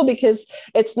travel, because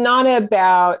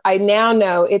I now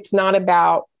know it's not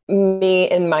about me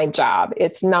and my job.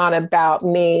 It's not about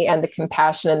me and the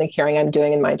compassion and the caring I'm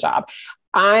doing in my job.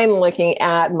 I'm looking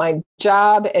at my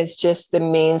job as just the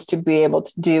means to be able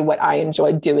to do what I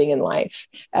enjoy doing in life.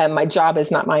 My job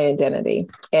is not my identity.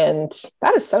 And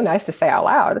that is so nice to say out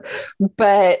loud.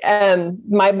 But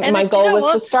my goal was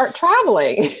to start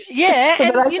traveling. Yeah. So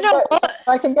that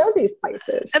I can go these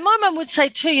places. And my mum would say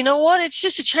too, it's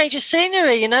just a change of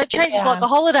scenery, change is like a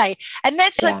holiday. And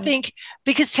that's, I think,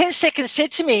 because 10 Seconds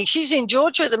said to me, she's in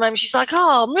Georgia at the moment. She's like,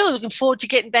 I'm really looking forward to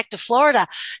getting back to Florida.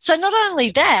 So not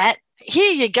only that,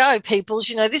 here you go, peoples.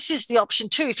 This is the option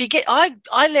too. If you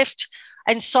I left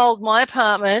and sold my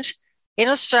apartment in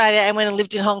Australia and went and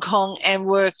lived in Hong Kong and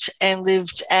worked and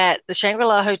lived at the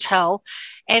Shangri-La Hotel.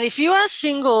 And if you are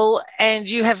single and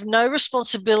you have no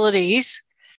responsibilities,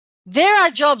 there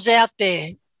are jobs out there,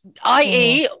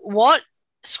 i.e. what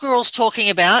Squirrel's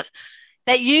talking about,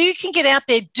 that you can get out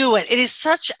there, do it. It is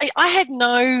I had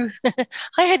no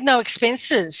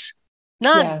expenses,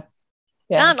 none. Yeah.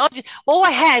 Yeah. None. All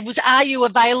I had was, are you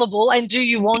available and do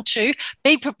you want to?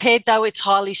 Be prepared, though it's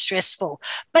highly stressful.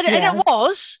 But and it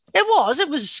was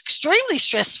extremely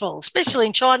stressful, especially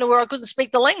in China where I couldn't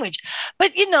speak the language.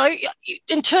 But,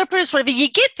 interpreters, whatever,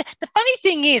 you get. The funny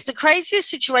thing is, the craziest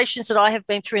situations that I have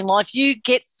been through in life, you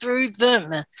get through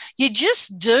them. You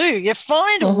just do. You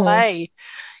find a way,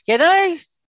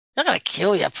 Not going to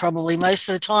kill you probably most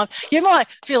of the time. You might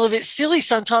feel a bit silly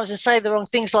sometimes and say the wrong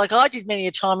things, like I did many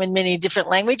a time in many different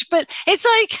language, but it's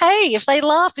okay. If they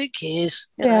laugh, who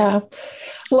cares?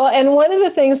 Well, and one of the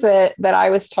things that I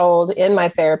was told in my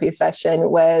therapy session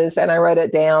was, and I wrote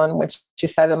it down, which she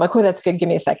said, I'm like, oh, that's good. Give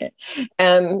me a second.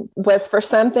 Was for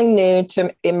something new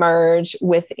to emerge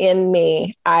within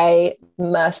me, I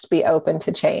must be open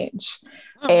to change.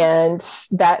 And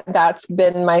that's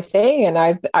been my thing. And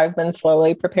I've been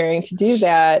slowly preparing to do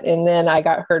that. And then I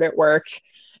got hurt at work,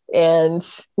 and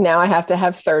now I have to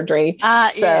have surgery.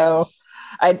 So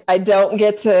I don't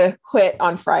get to quit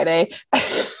on Friday.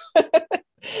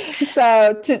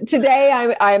 So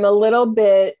today I'm a little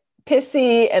bit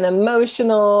pissy and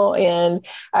emotional, and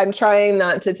I'm trying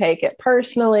not to take it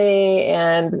personally.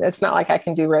 And it's not like I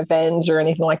can do revenge or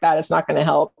anything like that. It's not going to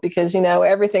help, because,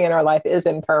 everything in our life is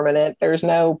impermanent. There's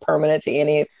no permanent to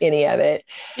any of it.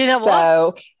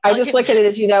 So I just look at it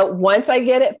as, once I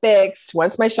get it fixed,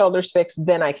 once my shoulder's fixed,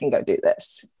 then I can go do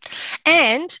this.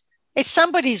 And it's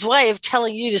somebody's way of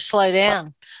telling you to slow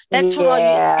down. That's what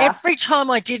Yeah. every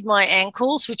time I did my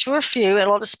ankles, which were a few, a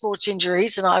lot of sports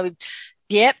injuries, and I would,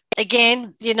 yep,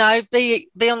 again, be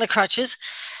on the crutches.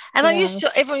 And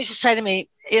everyone used to say to me,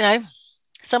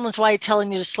 someone's way of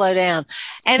telling you to slow down.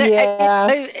 And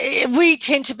we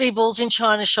tend to be balls in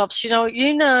china shops, and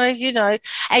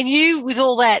you with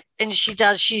all that, and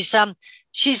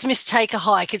she's Miss Take a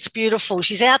Hike. It's beautiful.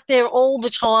 She's out there all the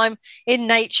time in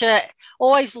nature,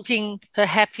 always looking her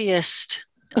happiest,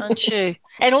 aren't you?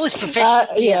 And all this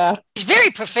professional. She's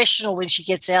very professional when she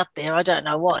gets out there. I don't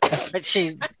know what, but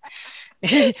she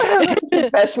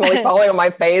professionally falling on my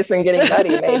face and getting muddy,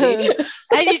 maybe.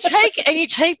 and you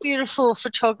take beautiful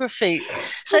photography.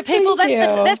 So people,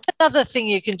 that's another thing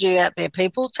you can do out there.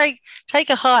 People take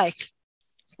a hike.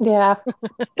 Yeah,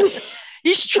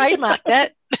 you should trademark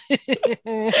that.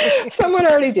 Someone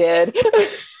already did.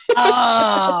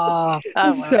 Oh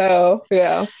well. So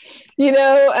yeah,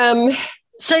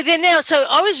 So then so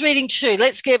I was reading too.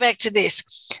 Let's get back to this.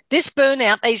 This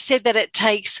burnout. They said that it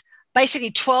takes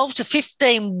basically 12 to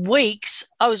 15 weeks,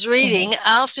 I was reading,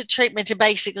 after treatment to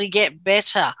basically get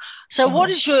better. So what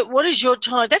is your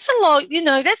time? That's a long,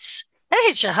 that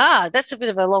hits you hard. That's a bit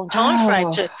of a long time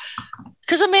frame too.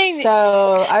 Because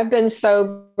so I've been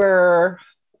sober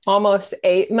almost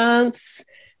 8 months,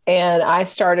 and I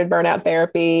started burnout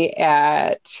therapy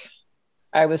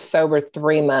I was sober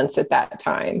 3 months at that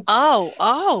time. Oh.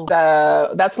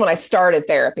 So that's when I started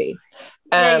therapy.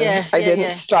 I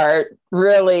didn't start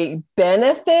really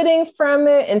benefiting from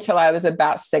it until I was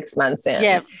about 6 months in.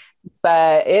 Yeah.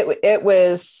 But it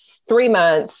was 3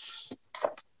 months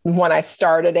when I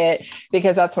started it,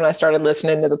 because that's when I started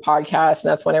listening to the podcast.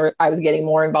 And that's when I was getting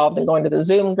more involved in going to the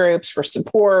Zoom groups for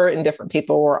support, and different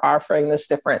people were offering this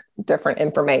different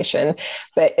information.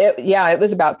 But it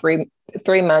was about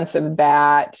three months of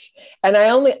that. And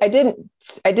I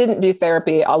didn't do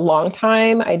therapy a long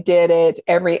time. I did it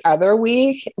every other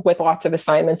week with lots of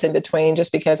assignments in between,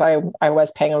 just because I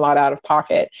was paying a lot out of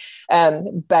pocket.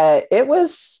 But it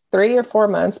was 3 or 4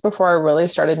 months before I really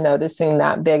started noticing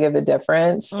that big of a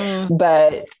difference.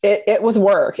 But it was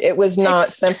work. It was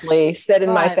not simply sit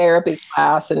in my therapy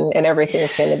class and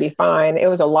everything's going to be fine. It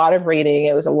was a lot of reading.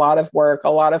 It was a lot of work, a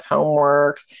lot of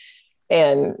homework.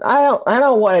 And I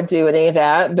don't want to do any of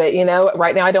that, but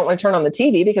right now I don't want to turn on the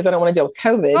TV because I don't want to deal with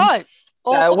COVID. Right.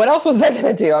 What else was I going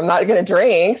to do? I'm not going to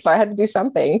drink, so I had to do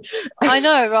something. I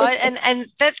know, right? And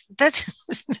that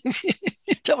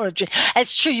you don't want to drink.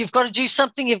 It's true. You've got to do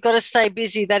something. You've got to stay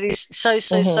busy. That is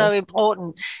so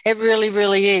important. It really,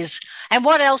 really is. And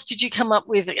what else did you come up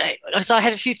with? So I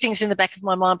had a few things in the back of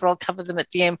my mind, but I'll cover them at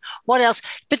the end. What else?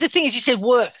 But the thing is, you said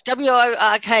work,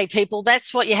 WORK, people.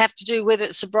 That's what you have to do, whether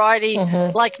it's sobriety,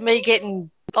 like me,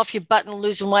 getting off your butt and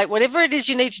losing weight, whatever it is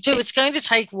you need to do. It's going to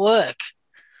take work.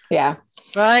 Yeah.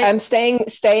 Right. I'm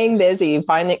staying busy,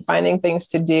 finding things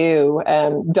to do.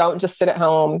 Don't just sit at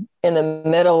home in the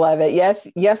middle of it.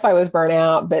 Yes, I was burnt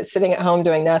out, but sitting at home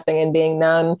doing nothing and being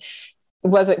numb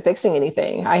wasn't fixing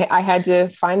anything. I had to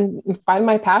find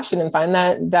my passion and find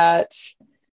that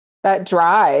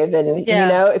drive. And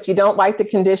if you don't like the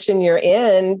condition you're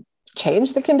in,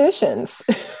 change the conditions.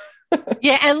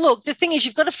 Yeah. And look, the thing is,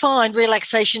 you've got to find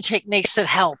relaxation techniques that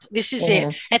help. This is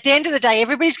it. At the end of the day,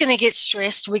 everybody's going to get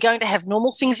stressed. We're going to have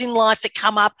normal things in life that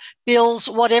come up, bills,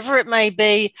 whatever it may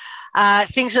be,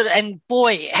 and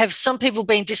boy, have some people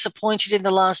been disappointed in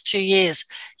the last 2 years.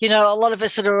 A lot of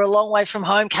us that are a long way from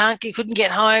home couldn't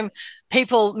get home.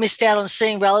 People missed out on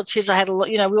seeing relatives. I had a lot,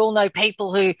 we all know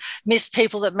people who missed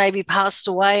people that maybe passed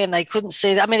away and they couldn't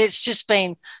see that. I mean, it's just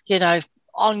been,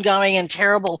 ongoing and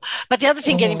terrible. But the other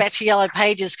thing, getting back to Yellow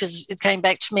Pages, because it came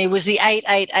back to me, was the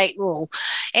 8-8-8 rule.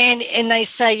 And they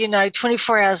say,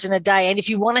 24 hours in a day. And if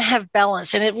you want to have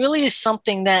balance, and it really is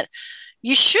something that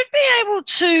you should be able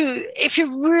to, if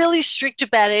you're really strict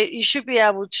about it, you should be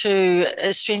able to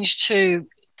stringe to,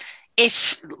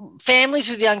 if families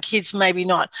with young kids, maybe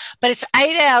not, but it's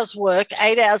 8 hours work,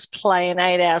 8 hours play, and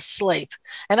 8 hours sleep.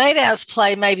 And 8 hours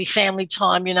play, maybe family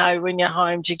time, when you're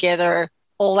home together,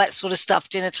 all that sort of stuff,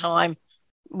 dinner time,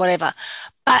 whatever.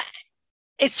 But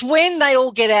it's when they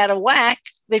all get out of whack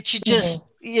that you just,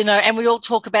 and we all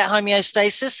talk about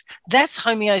homeostasis. That's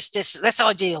homeostasis. That's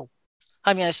ideal.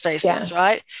 Homeostasis,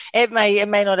 right? It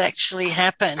may not actually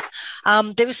happen.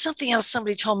 There was something else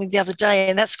somebody told me the other day,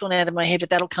 and that's gone out of my head, but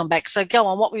that'll come back. So go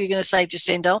on. What were you going to say,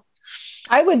 Jacinda?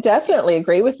 I would definitely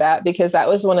agree with that, because that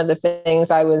was one of the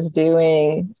things I was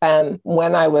doing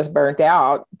when I was burnt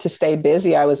out. To stay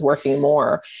busy, I was working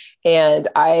more, and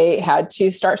I had to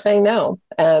start saying no.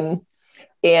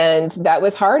 And that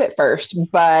was hard at first,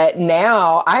 but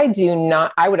now I do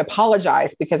not, I would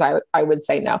apologize because I would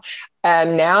say no.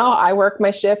 Now I work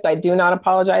my shift. I do not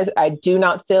apologize. I do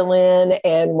not fill in.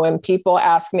 And when people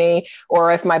ask me,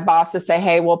 or if my bosses say,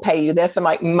 hey, we'll pay you this, I'm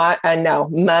like, no,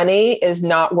 money is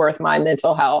not worth my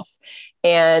mental health.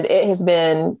 And it has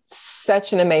been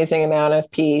such an amazing amount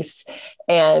of peace.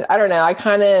 And I don't know, I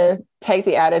kind of take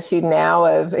the attitude now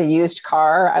of a used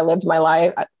car. I live my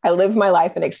life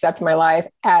and accept my life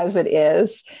as it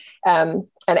is. And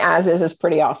as is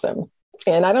pretty awesome.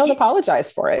 And I don't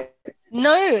apologize for it.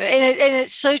 No, and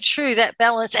it's so true, that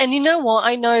balance. And you know what?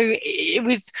 I know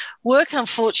with work,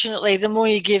 unfortunately, the more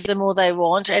you give, the more they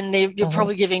want. And you're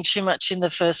probably giving too much in the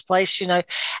first place,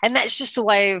 and that's just the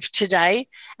way of today.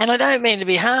 And I don't mean to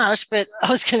be harsh, but I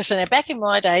was going to say that back in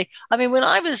my day, I mean,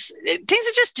 things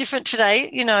are just different today.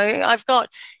 I've got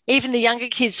even the younger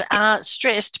kids aren't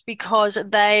stressed because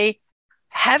they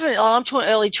haven't, I'm talking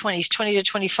early 20s, 20 to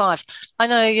 25. I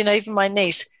know, even my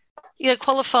niece,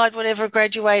 qualified, whatever,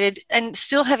 graduated, and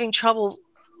still having trouble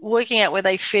working out where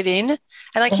they fit in.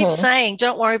 And I keep saying,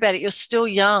 don't worry about it. You're still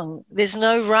young. There's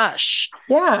no rush.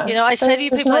 Yeah. I say to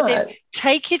you people like that,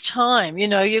 take your time.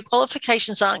 Your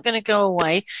qualifications aren't going to go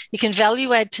away. You can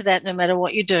value add to that no matter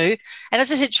what you do. And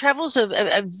as I said, travel's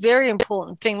a very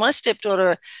important thing. My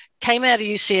stepdaughter came out of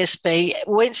UCSB,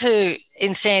 went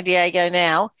in San Diego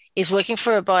now, is working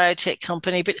for a biotech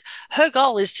company, but her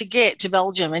goal is to get to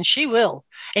Belgium, and she will.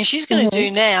 And she's going to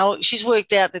do now, she's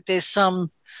worked out that there's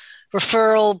some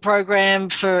referral program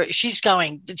she's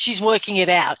working it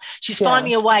out. She's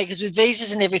finding a way, because with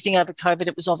visas and everything over COVID,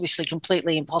 it was obviously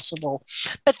completely impossible.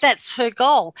 But that's her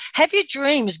goal. Have your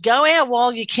dreams, go out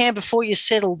while you can before you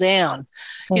settle down,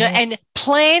 and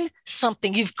plan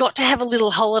something. You've got to have a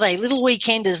little holiday, little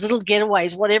weekenders, little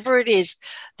getaways, whatever it is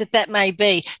that may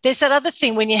be. There's that other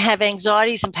thing when you have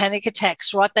anxieties and panic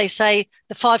attacks, right? They say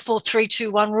the 5, 4, 3,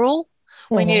 2, 1 rule.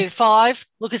 When you're 5,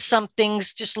 look at some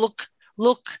things, just look,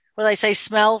 what they say,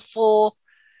 smell 4,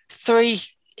 3,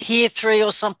 hear 3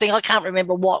 or something. I can't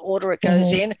remember what order it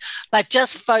goes in, but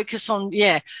just focus on,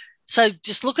 So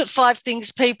just look at 5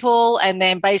 things, people, and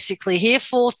then basically hear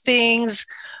 4 things,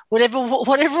 whatever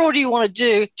order you want to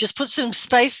do, just put some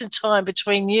space and time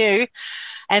between you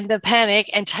and the panic,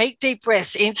 and take deep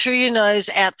breaths in through your nose,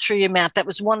 out through your mouth. That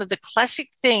was one of the classic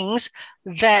things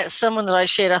that someone that I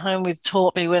shared a home with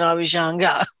taught me when I was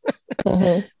younger.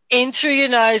 In through your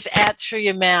nose, out through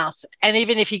your mouth. And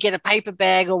even if you get a paper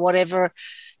bag or whatever,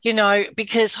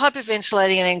 because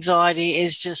hyperventilating and anxiety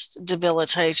is just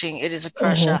debilitating. It is a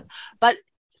crusher. But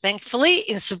thankfully,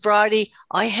 in sobriety,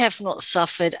 I have not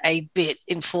suffered a bit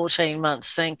in 14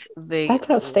 months. That's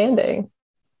outstanding.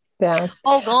 Yeah.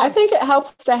 Oh, God. I think it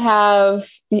helps to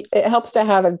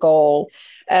have a goal.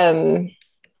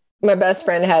 My best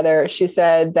friend, Heather, she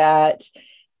said that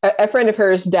a friend of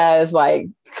hers does like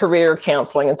career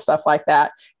counseling and stuff like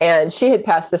that. And she had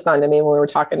passed this on to me when we were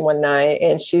talking one night,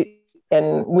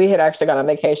 and we had actually gone on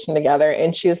vacation together.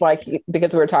 And she's like,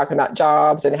 because we were talking about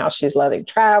jobs and how she's loving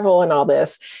travel and all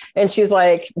this. And she's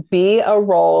like, be a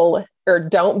role, or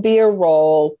don't be a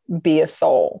role, be a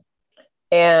soul.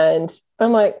 And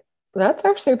I'm like, that's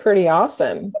actually pretty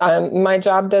awesome. My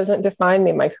job doesn't define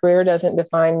me. My career doesn't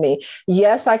define me.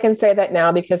 Yes, I can say that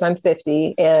now because I'm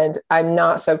 50 and I'm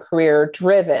not so career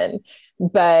driven,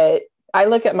 but I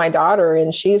look at my daughter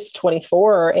and she's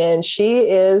 24 and she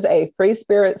is a free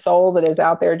spirit soul that is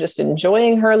out there just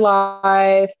enjoying her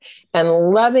life and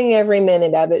loving every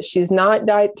minute of it. She's not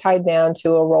tied down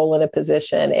to a role in a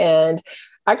position. And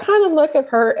I kind of look at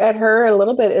her a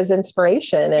little bit as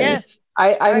inspiration. And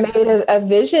I made a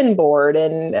vision board,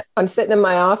 and I'm sitting in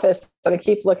my office and I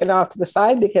keep looking off to the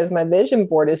side because my vision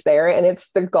board is there, and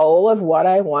it's the goal of what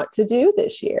I want to do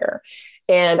this year.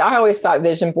 And I always thought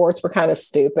vision boards were kind of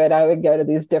stupid. I would go to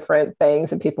these different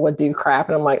things and people would do crap.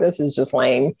 And I'm like, this is just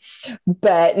lame.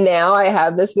 But now I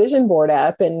have this vision board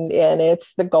up, and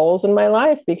it's the goals in my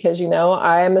life because,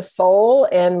 I am a soul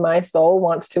and my soul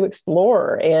wants to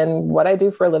explore. And what I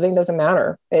do for a living doesn't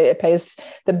matter. It pays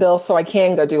the bills so I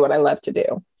can go do what I love to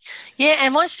do. Yeah.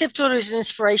 And my stepdaughter is an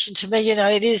inspiration to me.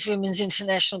 It is Women's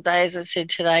International Day, as I said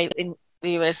today, in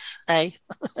the USA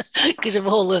because of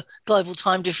all the global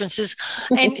time differences.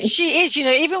 And she is,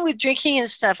 even with drinking and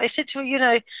stuff, I said to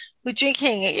her, with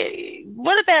drinking,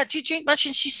 what about, do you drink much?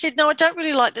 And she said, no, I don't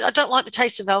really like that. I don't like the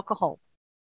taste of alcohol.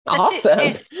 That's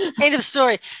awesome. End of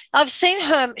story. I've seen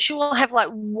her, she will have like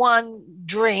one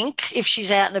drink if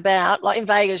she's out and about, like in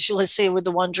Vegas, she'll see her with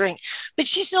the one drink, but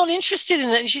she's not interested in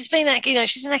it. And she's been,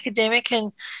 she's an academic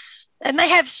and they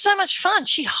have so much fun.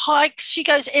 She hikes, she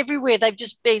goes everywhere. They've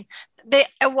just been, they're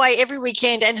away every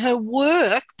weekend, and her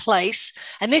workplace,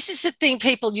 and this is the thing,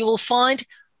 people, you will find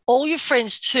all your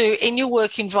friends too in your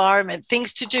work environment,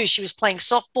 things to do. She was playing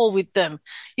softball with them.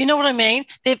 You know what I mean?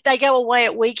 They go away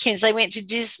at weekends. They went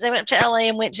to LA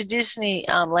and went to Disney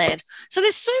land. So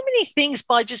there's so many things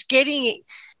by just getting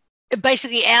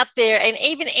basically out there, and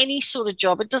even any sort of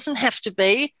job. It doesn't have to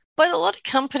be, but a lot of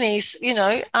companies,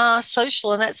 are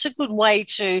social, and that's a good way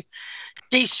to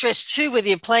de-stress too, whether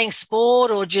you're playing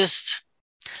sport or just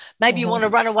maybe you want to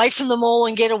run away from them all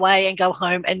and get away and go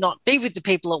home and not be with the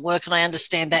people at work. And I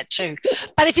understand that too.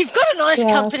 But if you've got a nice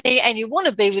company and you want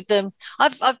to be with them,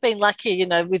 I've been lucky,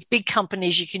 with big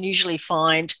companies, you can usually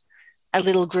find a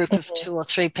little group of 2 or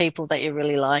 3 people that you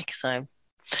really like. So,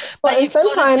 well, and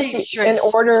sometimes in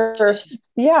order,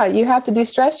 you have to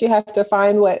de-stress. You have to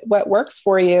find what works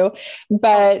for you.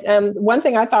 But one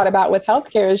thing I thought about with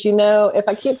healthcare is, if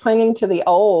I keep clinging to the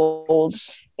old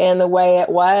and the way it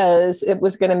was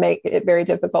going to make it very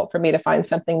difficult for me to find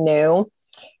something new.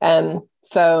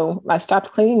 So I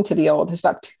stopped clinging to the old. I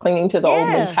stopped clinging to the old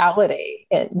mentality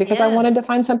because I wanted to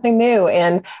find something new.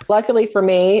 And luckily for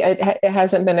me, it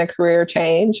hasn't been a career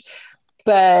change.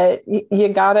 But you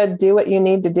got to do what you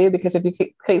need to do, because if you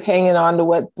keep hanging on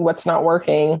to what's not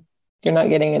working, you're not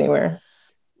getting anywhere.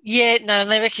 Yeah, no,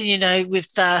 and I reckon,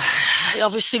 with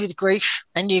obviously with grief,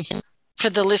 and for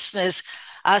the listeners,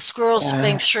 Squirrel's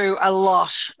been through a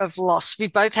lot of loss. We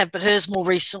both have, but hers more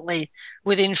recently.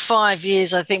 Within 5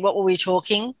 years, I think. What were we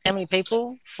talking? How many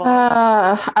people?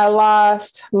 I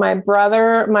lost my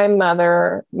brother, my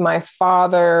mother, my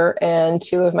father, and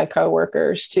 2 of my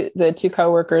coworkers. The 2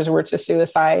 coworkers were to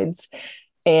suicides,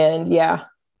 and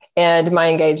and my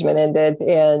engagement ended,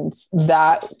 and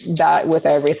that with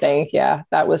everything. Yeah,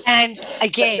 that was. And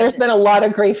again, there's been a lot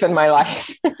of grief in my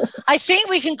life. I think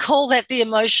we can call that the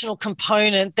emotional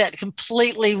component that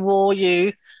completely wore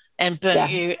you and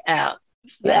burnt you out.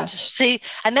 See,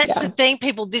 and that's the thing,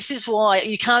 people. This is why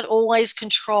you can't always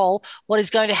control what is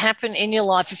going to happen in your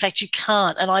life. In fact, you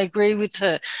can't. And I agree with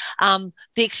her.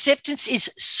 The acceptance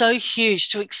is so huge,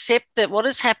 to accept that what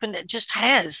has happened, it just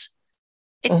has.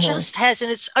 It just has,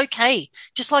 and it's okay.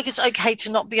 Just like it's okay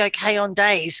to not be okay on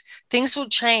days. Things will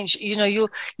change. You'll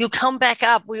come back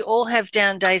up. We all have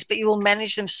down days, but you will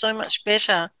manage them so much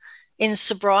better in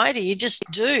sobriety. You just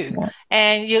do. Yeah.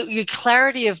 And your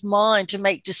clarity of mind to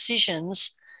make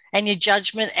decisions, and your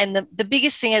judgment. And the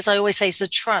biggest thing, as I always say, is the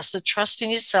trust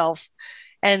in yourself,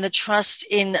 and the trust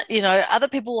in, other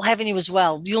people will have in you as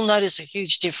well. You'll notice a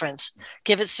huge difference.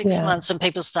 Give it 6 months and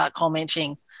people start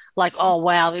commenting. Like, oh,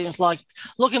 wow. Like,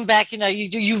 looking back,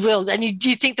 you will. And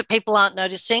you think that people aren't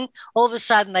noticing. All of a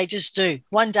sudden, they just do.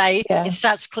 One day, it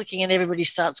starts clicking and everybody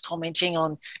starts commenting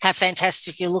on how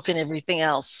fantastic you look and everything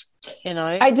else,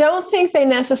 I don't think they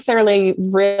necessarily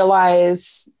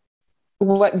realize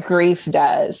what grief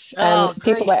does.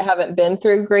 People that haven't been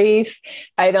through grief,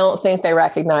 I don't think they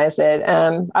recognize it.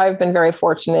 I've been very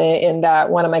fortunate in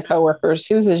that one of my coworkers,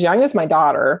 who's as young as my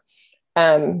daughter,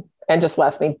 and just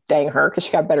left me, dang her, because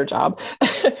she got a better job.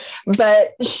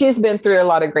 But she's been through a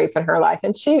lot of grief in her life.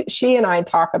 And she and I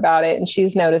talk about it, and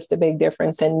she's noticed a big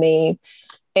difference in me.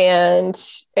 And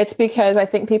it's because I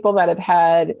think people that have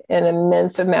had an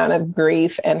immense amount of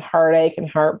grief and heartache and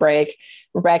heartbreak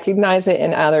recognize it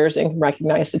in others and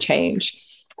recognize the change.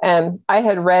 I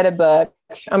had read a book.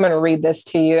 I'm going to read this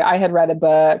to you. I had read a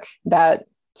book that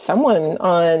someone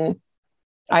on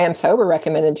I Am Sober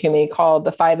recommended to me, called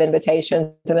The 5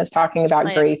 Invitations, and it's talking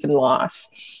about grief and loss.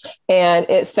 And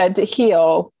it said, to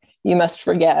heal, you must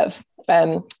forgive.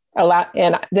 And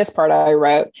this part I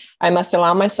wrote, I must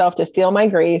allow myself to feel my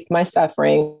grief, my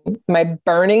suffering, my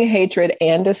burning hatred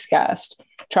and disgust.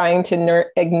 Trying to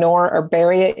ignore or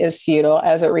bury it is futile,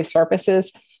 as it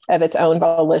resurfaces of its own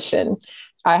volition.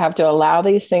 I have to allow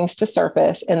these things to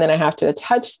surface, and then I have to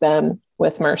touch them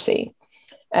with mercy.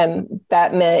 And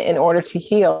that meant, in order to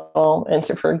heal and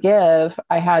to forgive,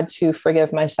 I had to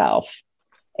forgive myself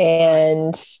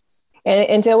and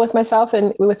deal with myself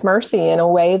and with mercy in a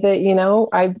way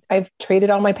that, I've treated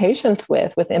all my patients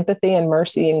with empathy and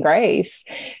mercy and grace.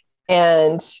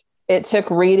 And it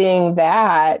took reading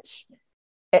that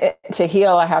to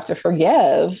heal. I have to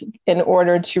forgive in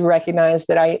order to recognize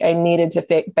that I needed to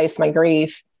face my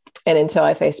grief. And until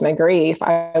I faced my grief,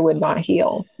 I would not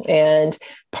heal. And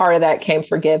part of that came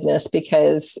forgiveness,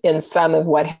 because in some of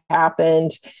what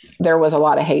happened, there was a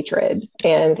lot of hatred,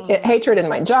 and hatred in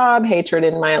my job, hatred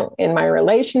in my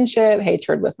relationship,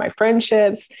 hatred with my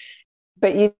friendships.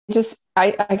 But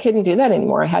I couldn't do that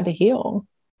anymore. I had to heal.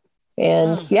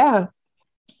 And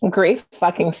grief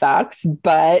fucking sucks,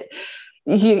 but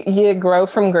you grow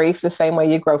from grief the same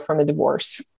way you grow from a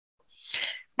divorce.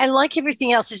 And like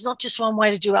everything else, there's not just one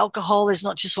way to do alcohol. There's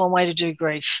not just one way to do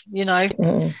grief,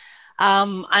 Mm.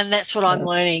 And that's what I'm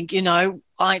learning.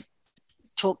 I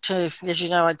talk to, as you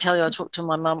know, I tell you, I talk to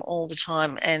my mum all the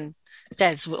time, and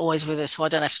Dad's always with her, so I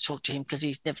don't have to talk to him because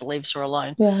he never leaves her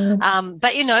alone. Yeah.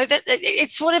 But that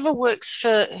it's whatever works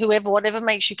for whoever, whatever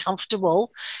makes you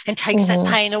comfortable and takes that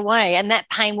pain away. And that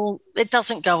pain it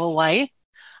doesn't go away.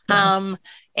 Yeah.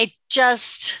 It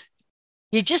just,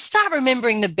 you just start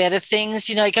remembering the better things.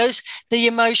 It goes, the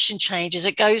emotion changes.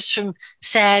 It goes from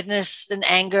sadness and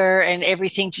anger and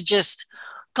everything to just,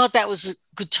 God, that was a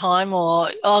good time, or,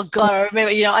 oh God, I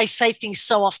remember, I say things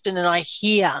so often and I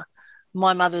hear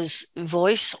my mother's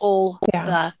voice all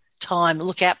the time.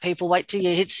 Look out, people, wait till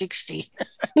you hit 60.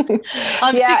 I'm 60.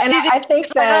 And I think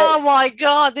that, oh my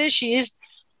God, there she is.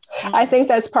 I think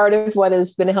that's part of what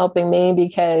has been helping me,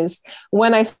 because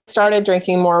when I started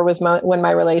drinking more was when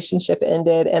my relationship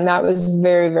ended. And that was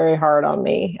very, very hard on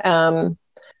me. I'm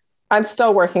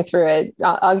still working through it.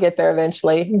 I'll get there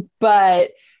eventually,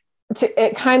 but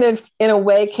it kind of, in a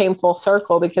way, came full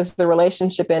circle because the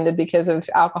relationship ended because of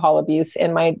alcohol abuse.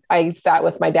 And I sat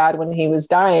with my dad when he was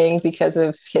dying because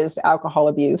of his alcohol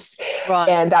abuse. Right.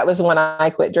 And that was when I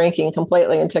quit drinking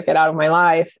completely and took it out of my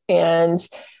life. And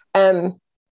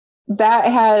that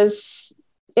has,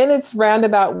 in its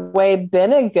roundabout way,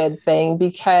 been a good thing,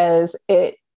 because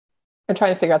I'm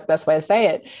trying to figure out the best way to say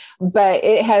it, but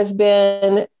it has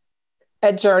been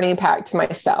a journey back to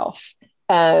myself.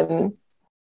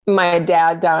 My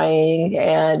dad dying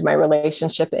and my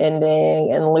relationship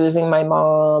ending and losing my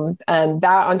mom, and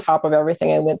that on top of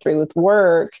everything I went through with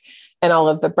work and all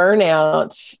of the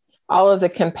burnout, all of the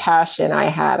compassion I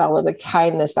had, all of the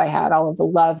kindness I had, all of the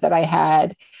love that I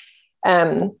had,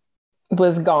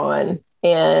 was gone.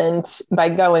 And by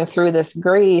going through this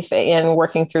grief and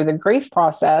working through the grief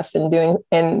process and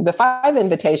the 5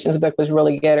 Invitations book was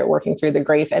really good at working through the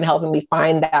grief and helping me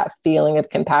find that feeling of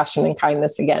compassion and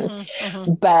kindness again.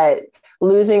 Mm-hmm. But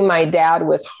losing my dad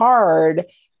was hard,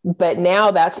 but now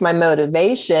that's my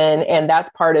motivation. And that's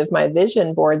part of my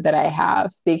vision board that I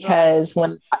have, because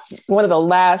when one of the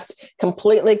last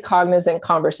completely cognizant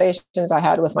conversations I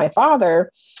had with my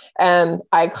father,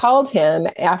 I called him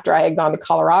after I had gone to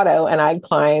Colorado, and I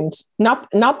climbed not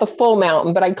the full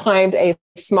mountain, but I climbed a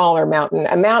smaller mountain,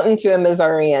 a mountain to a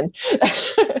Missourian.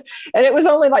 And it was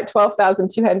only like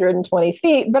 12,220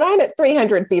 feet, but I'm at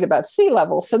 300 feet above sea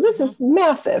level. So this is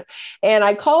massive. And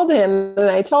I called him and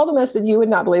I told him, I said, you would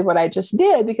not believe what I just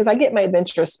did, because I get my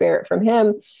adventurous spirit from him.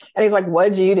 And he's like,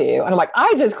 what'd you do? And I'm like,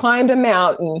 I just climbed a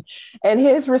mountain. And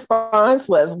his response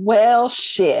was, well,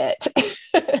 shit.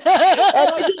 And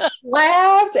I just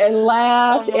laughed and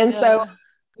laughed. Oh, and so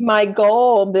my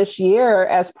goal this year,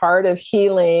 as part of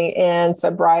healing and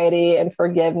sobriety and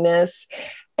forgiveness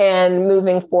and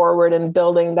moving forward and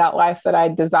building that life that I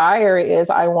desire, is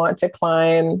I want to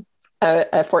climb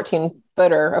a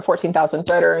 14,000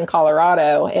 footer in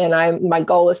Colorado. And my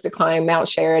goal is to climb Mount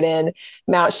Sheridan,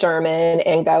 Mount Sherman,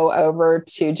 and go over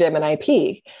to Gemini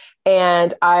Peak.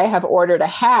 And I have ordered a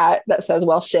hat that says,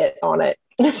 well, shit on it.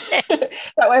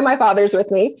 That way my father's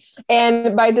with me.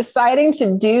 And by deciding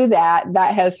to do that,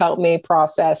 that has helped me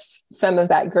process some of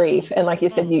that grief. And like you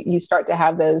said, you start to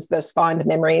have those fond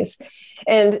memories.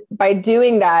 And by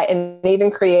doing that and even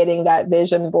creating that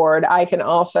vision board, I can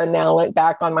also now look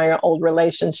back on my old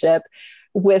relationship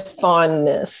with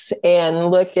fondness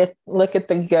and look at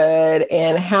the good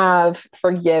and have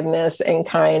forgiveness and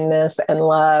kindness and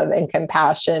love and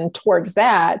compassion towards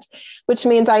that, which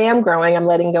means I am growing. I'm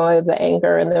letting go of the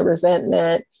anger and the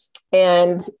resentment.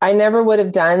 And I never would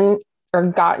have done or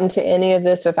gotten to any of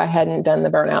this if I hadn't done the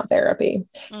burnout therapy,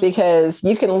 because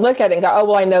you can look at it and go, oh,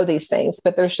 well, I know these things,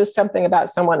 but there's just something about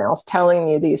someone else telling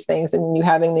you these things and you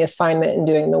having the assignment and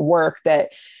doing the work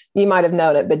that you might have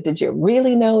known it, but did you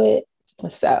really know it?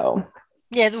 So,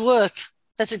 yeah, the work.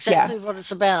 That's exactly what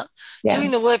it's about. Yeah. Doing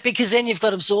the work, because then you've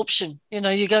got absorption.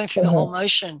 You're going through the whole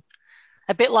motion.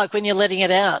 A bit like when you're letting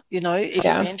it out, if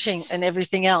you're venting and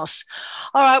everything else.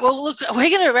 All right. Well, look,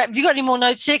 we're going to wrap. Have you got any more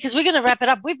notes here? Because we're going to wrap it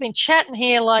up. We've been chatting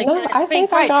here it's been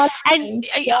great. And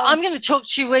I'm going to talk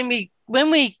to you when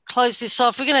we close this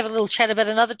off. We're going to have a little chat about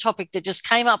another topic that just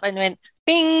came up and went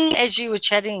bing as you were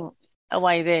chatting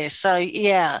away there. So,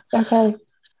 yeah. Okay.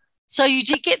 So you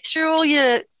did get through all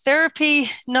your therapy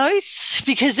notes,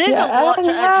 because there's a lot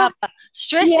to uncover.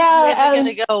 Stress is never going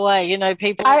to go away.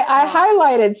 People. I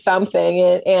highlighted something,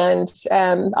 and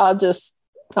I'll just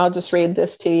read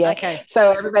this to you. Okay.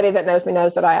 So everybody that knows me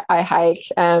knows that I hike.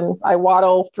 I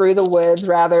waddle through the woods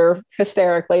rather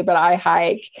hysterically, but I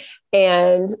hike.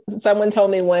 And someone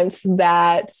told me once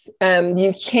that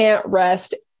you can't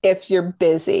rest if you're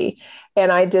busy.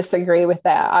 And I disagree with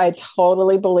that. I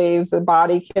totally believe the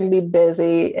body can be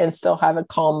busy and still have a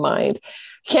calm mind.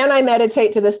 Can I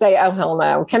meditate to this day? Oh, hell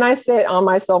no. Can I sit on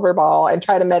my silver ball and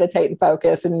try to meditate and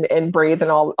focus and breathe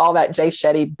and all that Jay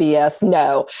Shetty BS?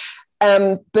 No.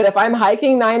 But if I'm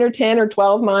hiking 9 or 10 or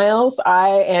 12 miles, I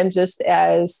am just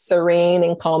as serene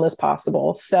and calm as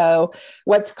possible. So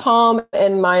what's calm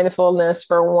and mindfulness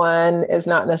for one is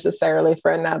not necessarily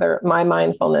for another. My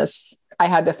mindfulness, I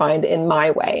had to find in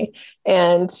my way.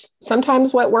 And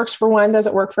sometimes what works for one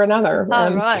doesn't work for another.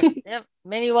 Oh, right. Yep.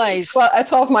 Many ways. Well, a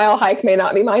 12-mile hike may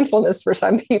not be mindfulness for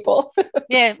some people.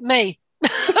 Yeah, me.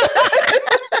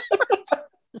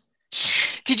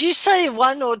 Did you say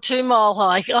 1 or 2 mile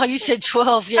hike? Oh, you said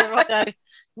 12. Yeah, right.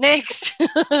 Next.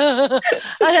 I'd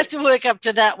have to work up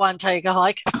to that one, take a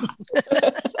hike.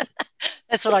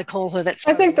 That's what I call her.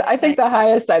 I think the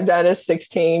highest I've done is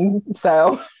 16.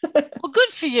 So, well, good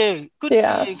for you. Good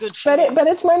for you. Good for you. But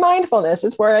it's my mindfulness.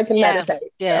 It's where I can meditate.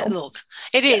 Yeah, so. Look,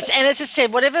 it is. And as I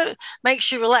said, whatever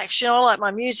makes you relax. I like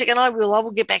my music, and I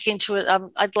will get back into it.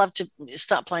 I'd love to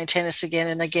start playing tennis again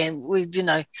and again.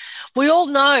 We all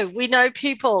know, we know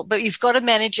people, but you've got to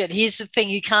manage it. Here's the thing: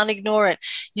 you can't ignore it.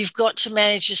 You've got to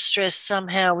manage your stress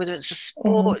somehow, whether it's a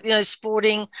sport,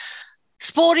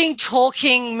 sporting,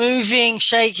 talking, moving,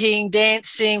 shaking,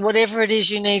 dancing, whatever it is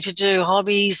you need to do,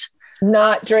 hobbies.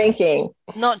 Not drinking.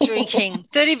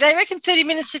 30, they reckon 30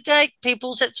 minutes a day,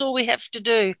 peoples. That's all we have to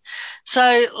do.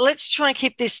 So let's try and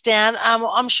keep this down.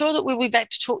 I'm sure that we'll be back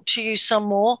to talk to you some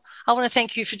more. I want to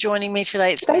thank you for joining me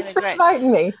today. Thanks for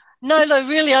inviting me. No,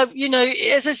 really,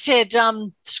 as I said,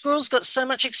 Squirrel's got so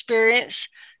much experience,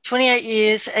 28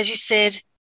 years, as you said,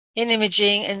 in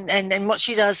imaging and what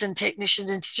she does and technicians.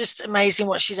 It's just amazing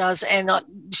what she does. And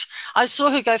I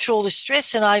saw her go through all this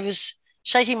stress, and I was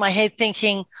shaking my head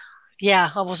thinking, yeah,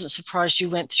 I wasn't surprised you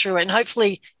went through it. And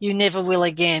hopefully you never will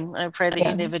again. I pray that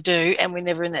you never do, and we're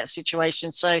never in that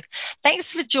situation. So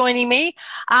thanks for joining me.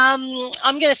 I'm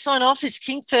going to sign off as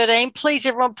King 13. Please,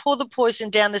 everyone, pour the poison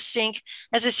down the sink.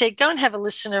 As I said, go and have a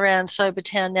listen around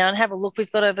Sobertown now and have a look.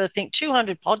 We've got over, I think,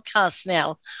 200 podcasts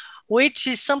now, which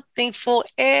is something for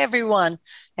everyone.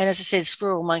 And as I said,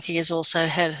 Squirrel Monkey has also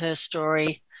had her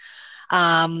story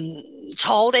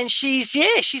told, and she's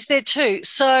there too.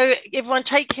 So everyone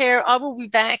take care. I will be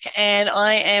back, and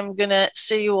I am going to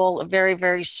see you all very,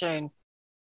 very soon.